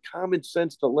should have a common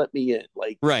sense to let me in.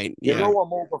 Like, Yeah. I'm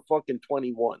over fucking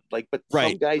 21. Like, but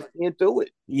some guys can't do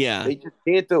it. Yeah. They just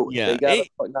can't do it. Yeah. They gotta,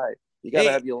 you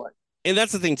gotta have your life. And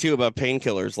that's the thing too about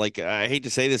painkillers. Like, I hate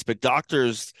to say this, but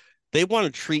doctors, they want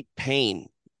to treat pain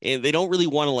and they don't really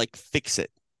want to like fix it.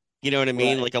 You know what I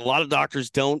mean? Like a lot of doctors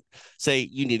don't say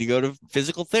you need to go to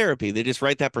physical therapy. They just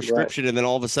write that prescription and then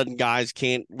all of a sudden guys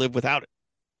can't live without it.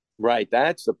 Right.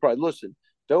 That's the problem. Listen,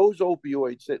 those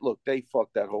opioids, they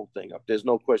fucked that whole thing up. There's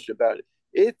no question about it.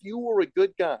 If you were a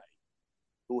good guy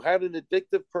who had an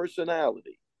addictive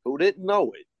personality, who didn't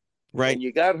know it, and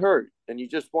you got hurt and you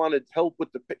just wanted help with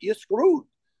you're screwed.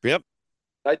 Yep.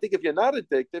 I think if you're not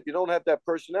addictive, you don't have that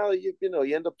personality,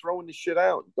 you end up throwing the shit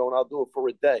out and going, I'll do it for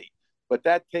a day. But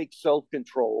that takes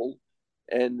self-control.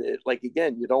 And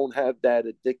again, you don't have that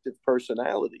addictive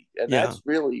personality. And that's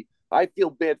really, I feel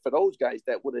bad for those guys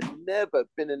that would have never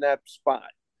been in that spot.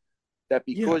 That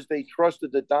because they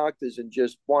trusted the doctors and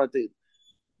just wanted to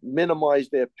minimize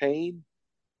their pain,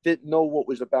 didn't know what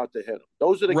was about to hit them.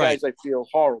 Those are the guys I feel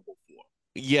horrible for.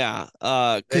 Yeah.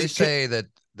 They say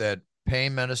that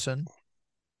pain medicine,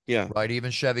 right?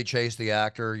 Even Chevy Chase, the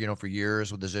actor, for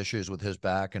years with his issues with his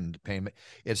back and pain,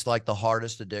 it's like the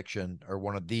hardest addiction or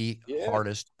one of the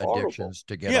hardest addictions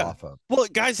to get off of. Well,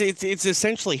 guys, it's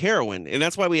essentially heroin. And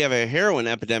that's why we have a heroin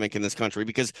epidemic in this country,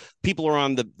 because people are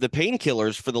on the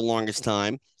painkillers for the longest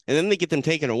time and then they get them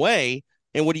taken away.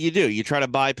 And what do? You try to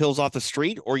buy pills off the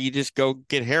street or you just go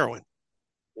get heroin.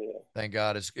 Yeah. Thank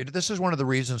God. This is one of the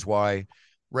reasons why,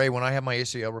 Ray, when I had my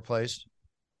ACL replaced,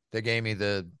 they gave me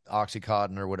the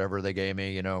Oxycontin or whatever they gave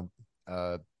me,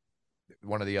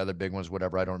 one of the other big ones,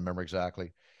 whatever. I don't remember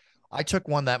exactly. I took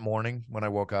one that morning when I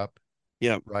woke up.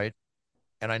 Yeah. Right.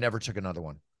 And I never took another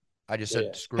one. I just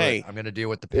said, screw it. I'm going to deal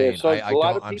with the Yeah, pain. so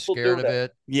I'm scared of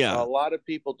it. Yeah. A lot of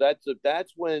people,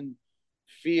 that's when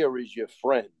fear is your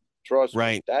friend. Trust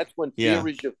me. That's when fear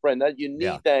is your friend. That you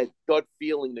need that gut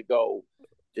feeling to go,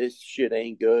 this shit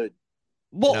ain't good.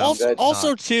 Well,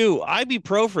 also too,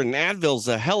 ibuprofen, Advil's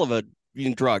a hell of a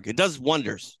drug. It does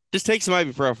wonders. Just take some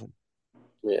ibuprofen.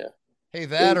 Yeah. Hey,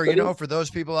 that, or, for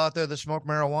those people out there that smoke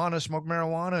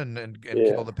marijuana and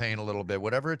kill the pain a little bit,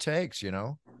 whatever it takes,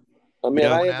 I mean,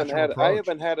 I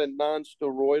haven't had a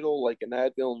non-steroidal like an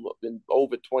Advil in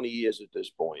over 20 years at this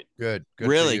point. Good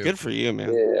really good for you,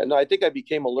 man. Yeah, no, I think I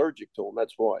became allergic to them.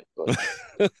 That's why. But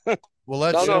well,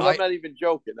 I'm not even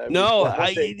joking.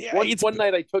 One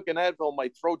night I took an Advil, my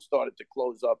throat started to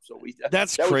close up. So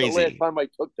that's that crazy. was the last time I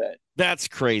took that. That's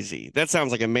crazy. That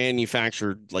sounds like a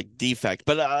manufactured defect.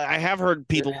 But I have heard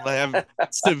people that have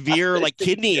severe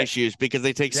kidney issues because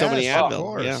they take so many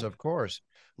Advil. Of course.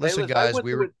 Listen, guys,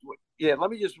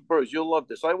 let me just, Bruce, you'll love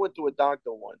this. I went to a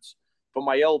doctor once for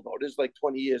my elbow. This is like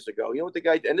 20 years ago. You know what the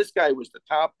guy, and this guy was the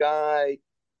top guy,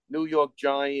 New York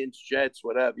Giants, Jets,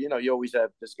 whatever. You always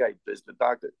have this guy, the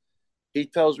doctor. He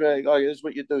tells me, oh, this is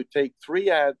what you do. Take 3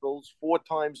 Advils 4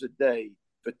 times a day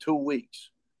for 2 weeks.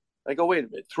 I go, wait a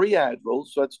minute, 3 Advils,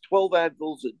 so that's 12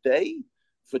 Advils a day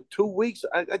for 2 weeks?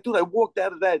 I walked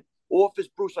out of that office,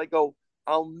 Bruce. I go,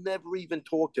 I'll never even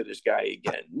talk to this guy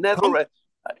again. Never.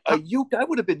 I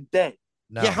would have been dead.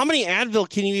 No. Yeah, how many Advil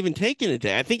can you even take in a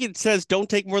day? I think it says don't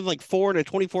take more than 4 in a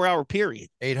 24-hour period.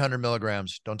 800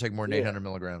 milligrams. Don't take more than 800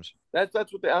 milligrams. That's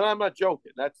what and I'm not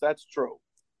joking. That's true.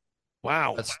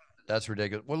 Wow. That's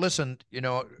ridiculous. Well, listen,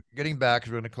 getting back,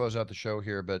 we're going to close out the show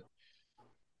here, but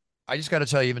I just got to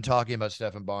tell you, even talking about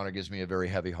Stephan Bonnar gives me a very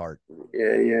heavy heart.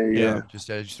 Yeah. Just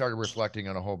I started reflecting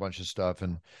on a whole bunch of stuff,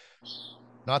 and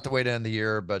not the way to end the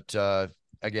year, but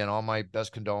again, all my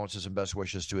best condolences and best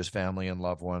wishes to his family and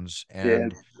loved ones.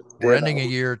 And we're ending a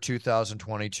year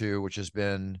 2022, which has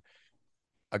been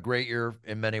a great year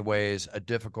in many ways, a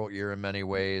difficult year in many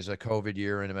ways, a COVID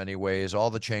year in many ways, all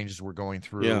the changes we're going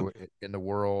through in the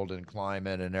world and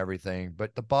climate and everything.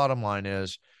 But the bottom line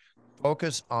is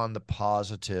focus on the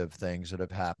positive things that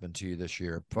have happened to you this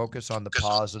year. Focus on the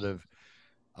positive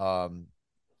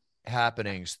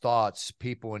happenings, thoughts,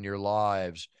 people in your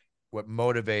lives, what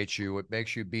motivates you, what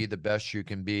makes you be the best you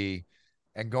can be.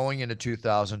 And going into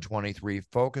 2023,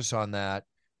 focus on that,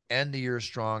 end the year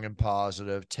strong and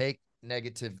positive, take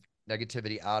negative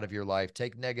negativity out of your life,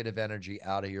 take negative energy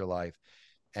out of your life,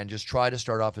 and just try to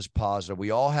start off as positive.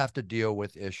 We all have to deal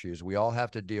with issues. We all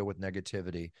have to deal with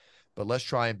negativity, but let's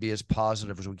try and be as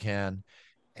positive as we can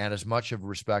and as much of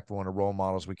respectful and a role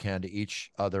model as we can to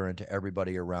each other and to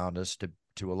everybody around us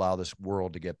to allow this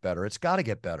world to get better. It's got to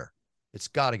get better. It's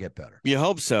got to get better. You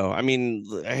hope so. I mean,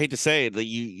 I hate to say it, that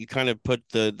you kind of put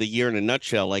the year in a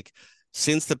nutshell. Like,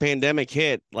 since the pandemic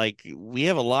hit, like, we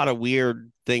have a lot of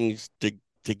weird things to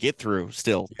get through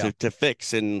still, to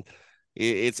fix, and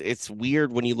it's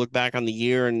weird when you look back on the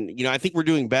year. And I think we're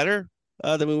doing better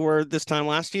than we were this time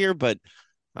last year, but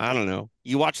I don't know.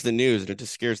 You watch the news and it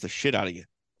just scares the shit out of you.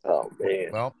 Oh man.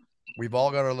 Well, we've all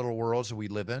got our little worlds that we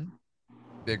live in,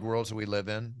 big worlds that we live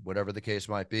in, whatever the case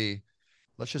might be.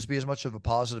 Let's just be as much of a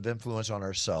positive influence on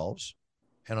ourselves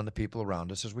and on the people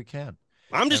around us as we can.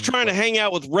 I'm just trying to hang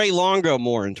out with Ray Longo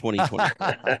more in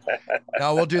 2020.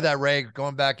 No, we'll do that, Ray.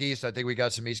 Going back east, I think we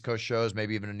got some East Coast shows,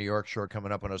 maybe even a New York show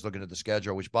coming up when I was looking at the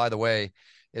schedule, which, by the way,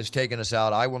 is taking us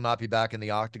out. I will not be back in the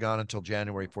Octagon until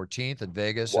January 14th in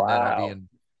Vegas, and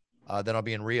then I'll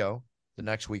be in Rio the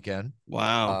next weekend.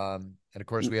 Wow. And, of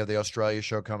course, we have the Australia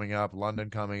show coming up, London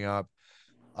coming up.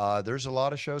 There's a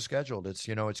lot of shows scheduled. It's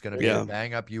it's going to be a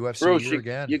bang up UFC Bruce, year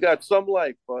again. You got some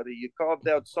life, buddy. You carved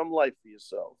out some life for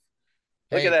yourself.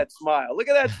 Look at that smile. Look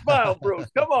at that smile, Bruce.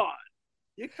 Come on.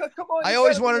 Come on. I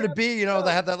always wanted to be,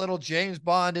 they have that little James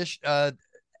Bond-ish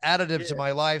additive to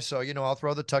my life. So, I'll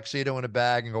throw the tuxedo in a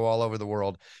bag and go all over the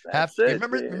world.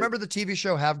 Remember the TV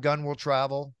show Have Gun Will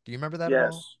Travel? Do you remember that?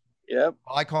 Yes. Yep.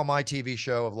 I call my TV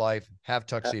show of life Have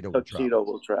Tuxedo Will Travel. Tuxedo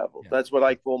will travel. Yeah. That's what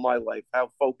I call my life.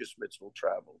 How Focus Mitts will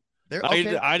travel.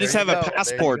 I just have a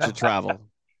passport to travel.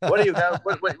 What do you have?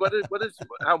 What is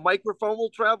how microphone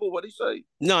will travel? What do you say?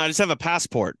 No, I just have a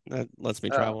passport that lets me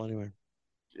travel anywhere.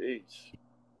 Jeez.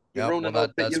 You ruined our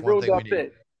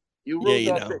bit. You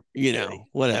ruined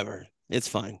whatever. It's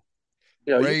fine.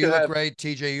 Ray, you look great.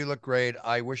 TJ, you look great.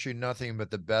 I wish you nothing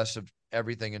but the best of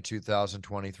everything in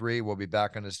 2023. We'll be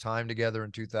back on this time together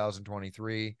in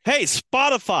 2023. Hey,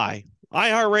 Spotify,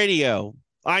 iHeartRadio,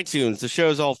 iTunes, the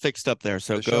show's all fixed up there.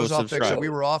 So go subscribe. We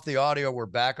were off the audio. We're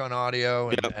back on audio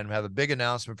and have a big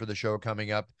announcement for the show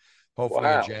coming up, hopefully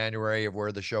in January, of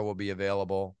where the show will be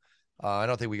available. I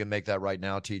don't think we can make that right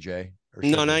now, TJ.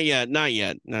 No, not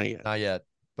yet.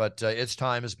 But its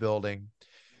time is building.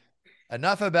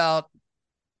 Enough about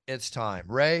its time.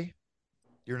 Ray,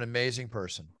 you're an amazing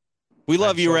person. We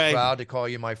love you, Ray. I'm so proud to call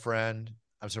you my friend.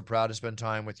 I'm so proud to spend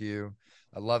time with you.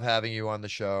 I love having you on the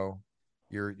show.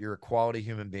 You're a quality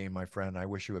human being, my friend. I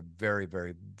wish you a very,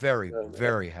 very, very,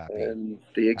 very happy. And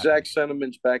the exact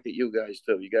sentiments back at you guys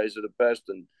too. You guys are the best,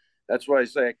 and that's why I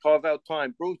say I carve out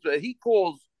time. Bruce, he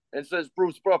calls and says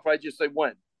Bruce Buff. I just say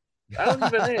when. I don't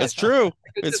even ask. It's true.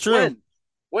 It's true.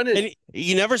 When is and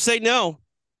you never say no.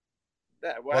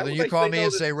 Well, then you call me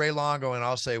and say Ray Longo, and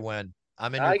I'll say when.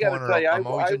 I'm in your corner. I'm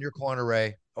always in your corner,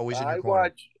 Ray. Always in your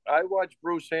corner. I watch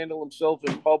Bruce handle himself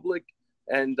in public,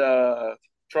 and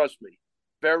trust me,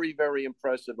 very, very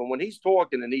impressive. And when he's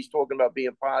talking about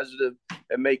being positive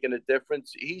and making a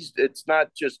difference, it's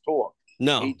not just talk.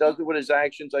 No, he does it with his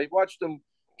actions. I watched him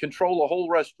control a whole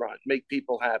restaurant, make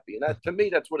people happy, and that, to me,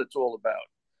 that's what it's all about.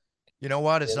 You know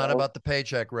what? It's not about the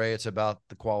paycheck, Ray. It's about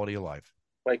the quality of life.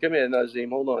 Wait, come here,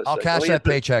 Nazim. Hold on. I'll cash that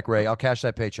paycheck, Ray. I'll cash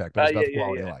that paycheck. But it's about the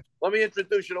quality of life. Let me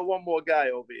introduce you to one more guy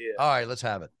over here. All right, let's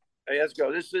have it. Hey, let's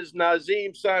go. This is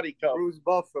Nazim Sadikov. Bruce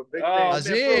Buffer. Big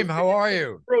Nazim, how are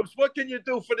you? Bruce, what can you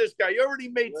do for this guy? You already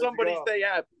made somebody's day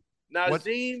happy.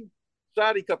 Nazim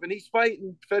Sadikov, and he's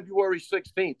fighting February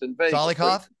 16th in Vegas.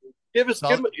 Salikov? Give him,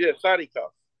 Sadikov.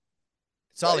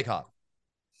 Salikov.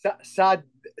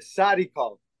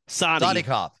 Sadikov.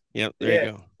 Sadikov. Yep, there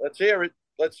you go. Let's hear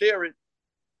it.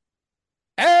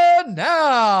 And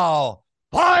now,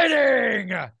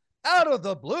 fighting out of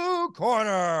the blue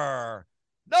corner,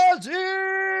 Nazim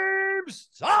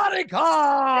Sadikov.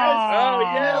 Oh,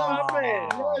 yeah, my man.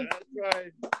 That's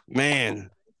right. Man,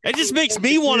 it just makes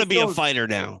me want to be a fighter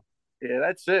now. Yeah,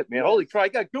 that's it, man. Holy crap, I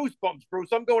got goosebumps, Bruce.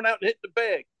 I'm going out and hitting the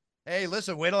bag. Hey,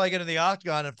 listen, wait till I get in the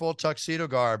octagon in full tuxedo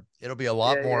garb. It'll be a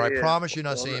lot more. I promise you,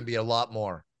 Nazim, it'll be a lot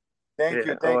more. Thank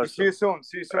you. Awesome. See you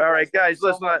soon. All right, guys,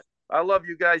 listen, I love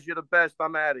you guys. You're the best.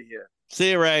 I'm out of here.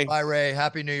 See you, Ray. Bye, Ray.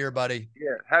 Happy New Year, buddy.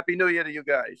 Yeah, Happy New Year to you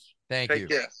guys. Thank you. Take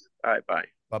care. All right, bye.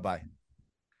 Bye-bye.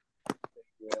 Yeah,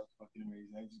 that was fucking amazing.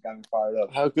 You just got me fired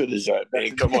up. How good is that,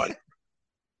 man? Come on.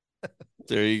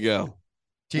 There you go.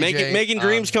 TJ, making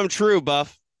dreams come true,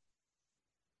 Buff.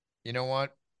 You know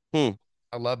what?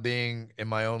 I love being in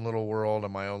my own little world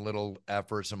and my own little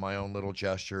efforts and my own little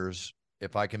gestures.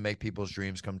 If I can make people's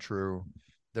dreams come true,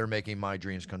 they're making my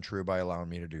dreams come true by allowing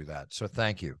me to do that. So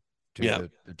thank you. to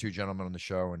the two gentlemen on the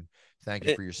show, and thank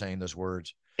you for your saying those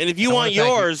words. And if you want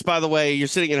yours, by the way, you're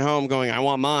sitting at home going, I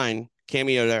want mine,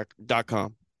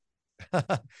 cameo.com.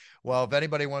 Well, if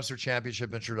anybody wants their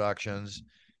championship introductions,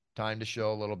 time to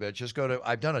show a little bit, just go to,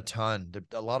 I've done a ton,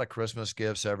 a lot of Christmas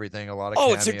gifts, everything, a lot of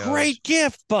cameos. It's a great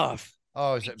gift, Buff.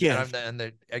 Oh,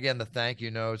 and again, the thank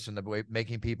you notes and the way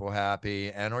making people happy.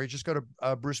 Or you just go to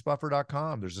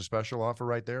brucebuffer.com. There's a special offer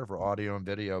right there for audio and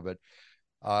video, but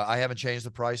I haven't changed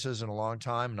the prices in a long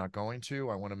time. I'm not going to.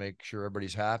 I want to make sure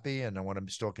everybody's happy, and I want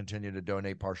to still continue to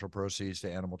donate partial proceeds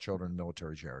to animal, children, and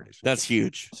military charities. That's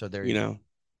huge. So there you go.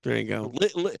 There you go.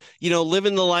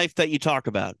 Living the life that you talk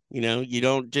about. You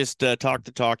don't just talk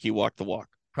the talk, you walk the walk.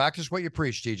 Practice what you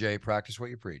preach, TJ. Practice what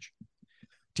you preach.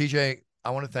 TJ, I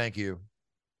want to thank you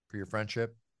for your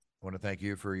friendship. I want to thank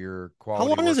you for your quality.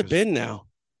 How long has it been now?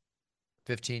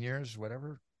 15 years,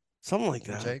 whatever. Something like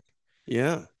that.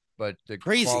 Yeah. But the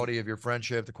quality of your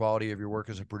friendship, the quality of your work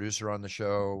as a producer on the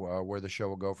show, where the show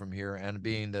will go from here, and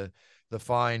being the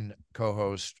fine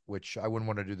co-host, which I wouldn't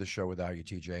want to do the show without you,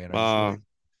 TJ. And I just really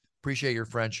appreciate your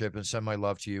friendship and send my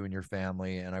love to you and your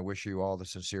family. And I wish you all the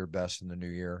sincere best in the new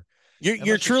year.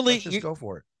 You're truly, let's just go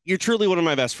for it. You're truly one of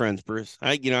my best friends, Bruce.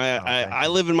 I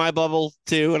live in my bubble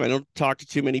too, and I don't talk to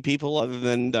too many people other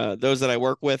than those that I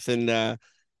work with. And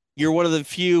you're one of the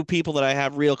few people that I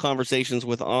have real conversations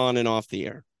with on and off the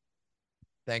air.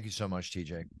 Thank you so much,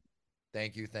 TJ.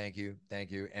 Thank you.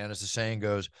 And as the saying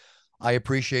goes, I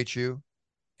appreciate you.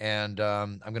 And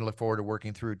I'm going to look forward to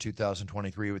working through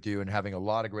 2023 with you and having a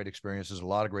lot of great experiences, a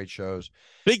lot of great shows.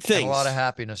 Big things. And a lot of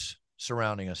happiness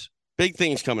surrounding us. Big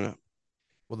things coming up.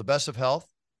 Well, the best of health,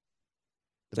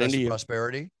 the best of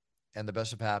prosperity, and the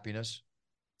best of happiness.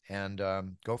 And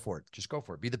go for it. Just go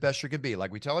for it. Be the best you can be.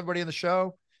 Like we tell everybody in the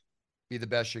show, be the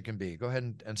best you can be. Go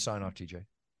ahead and sign off, TJ.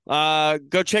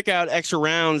 Go check out Extra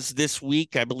Rounds this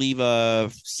week. I believe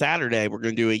Saturday we're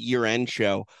going to do a year-end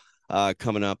show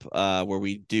coming up where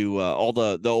we do all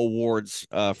the awards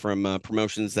from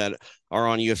promotions that are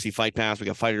on UFC Fight Pass. We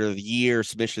got Fighter of the Year,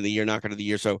 Submission of the Year, Knockout of the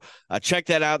Year. So check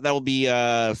that out. That will be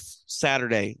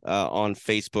Saturday on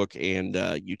Facebook and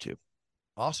YouTube.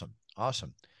 Awesome. All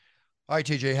right,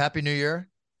 TJ, Happy New Year.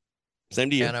 Same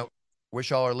to you. And I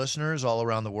wish all our listeners all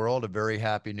around the world a very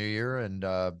happy New Year and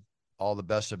all the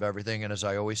best of everything. And as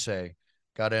I always say,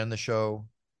 got to end the show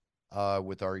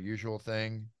with our usual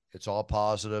thing. It's all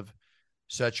positive.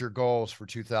 Set your goals for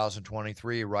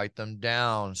 2023, write them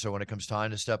down. So when it comes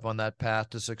time to step on that path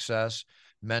to success,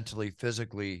 mentally,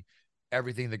 physically,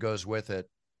 everything that goes with it,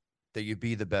 that you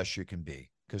be the best you can be,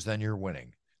 because then you're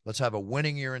winning. Let's have a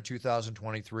winning year in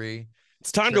 2023.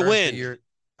 It's time to win.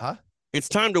 It's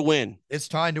time to win. It's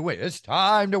time to win. It's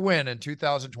time to win in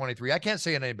 2023. I can't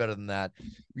say it any better than that.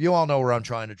 You all know where I'm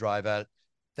trying to drive at.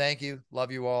 Thank you.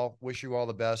 Love you all. Wish you all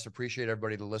the best. Appreciate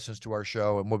everybody that listens to our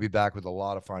show. And we'll be back with a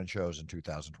lot of fine shows in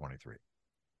 2023.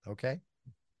 Okay?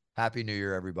 Happy New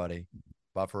Year, everybody.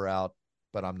 Buffer out,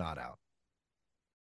 but I'm not out.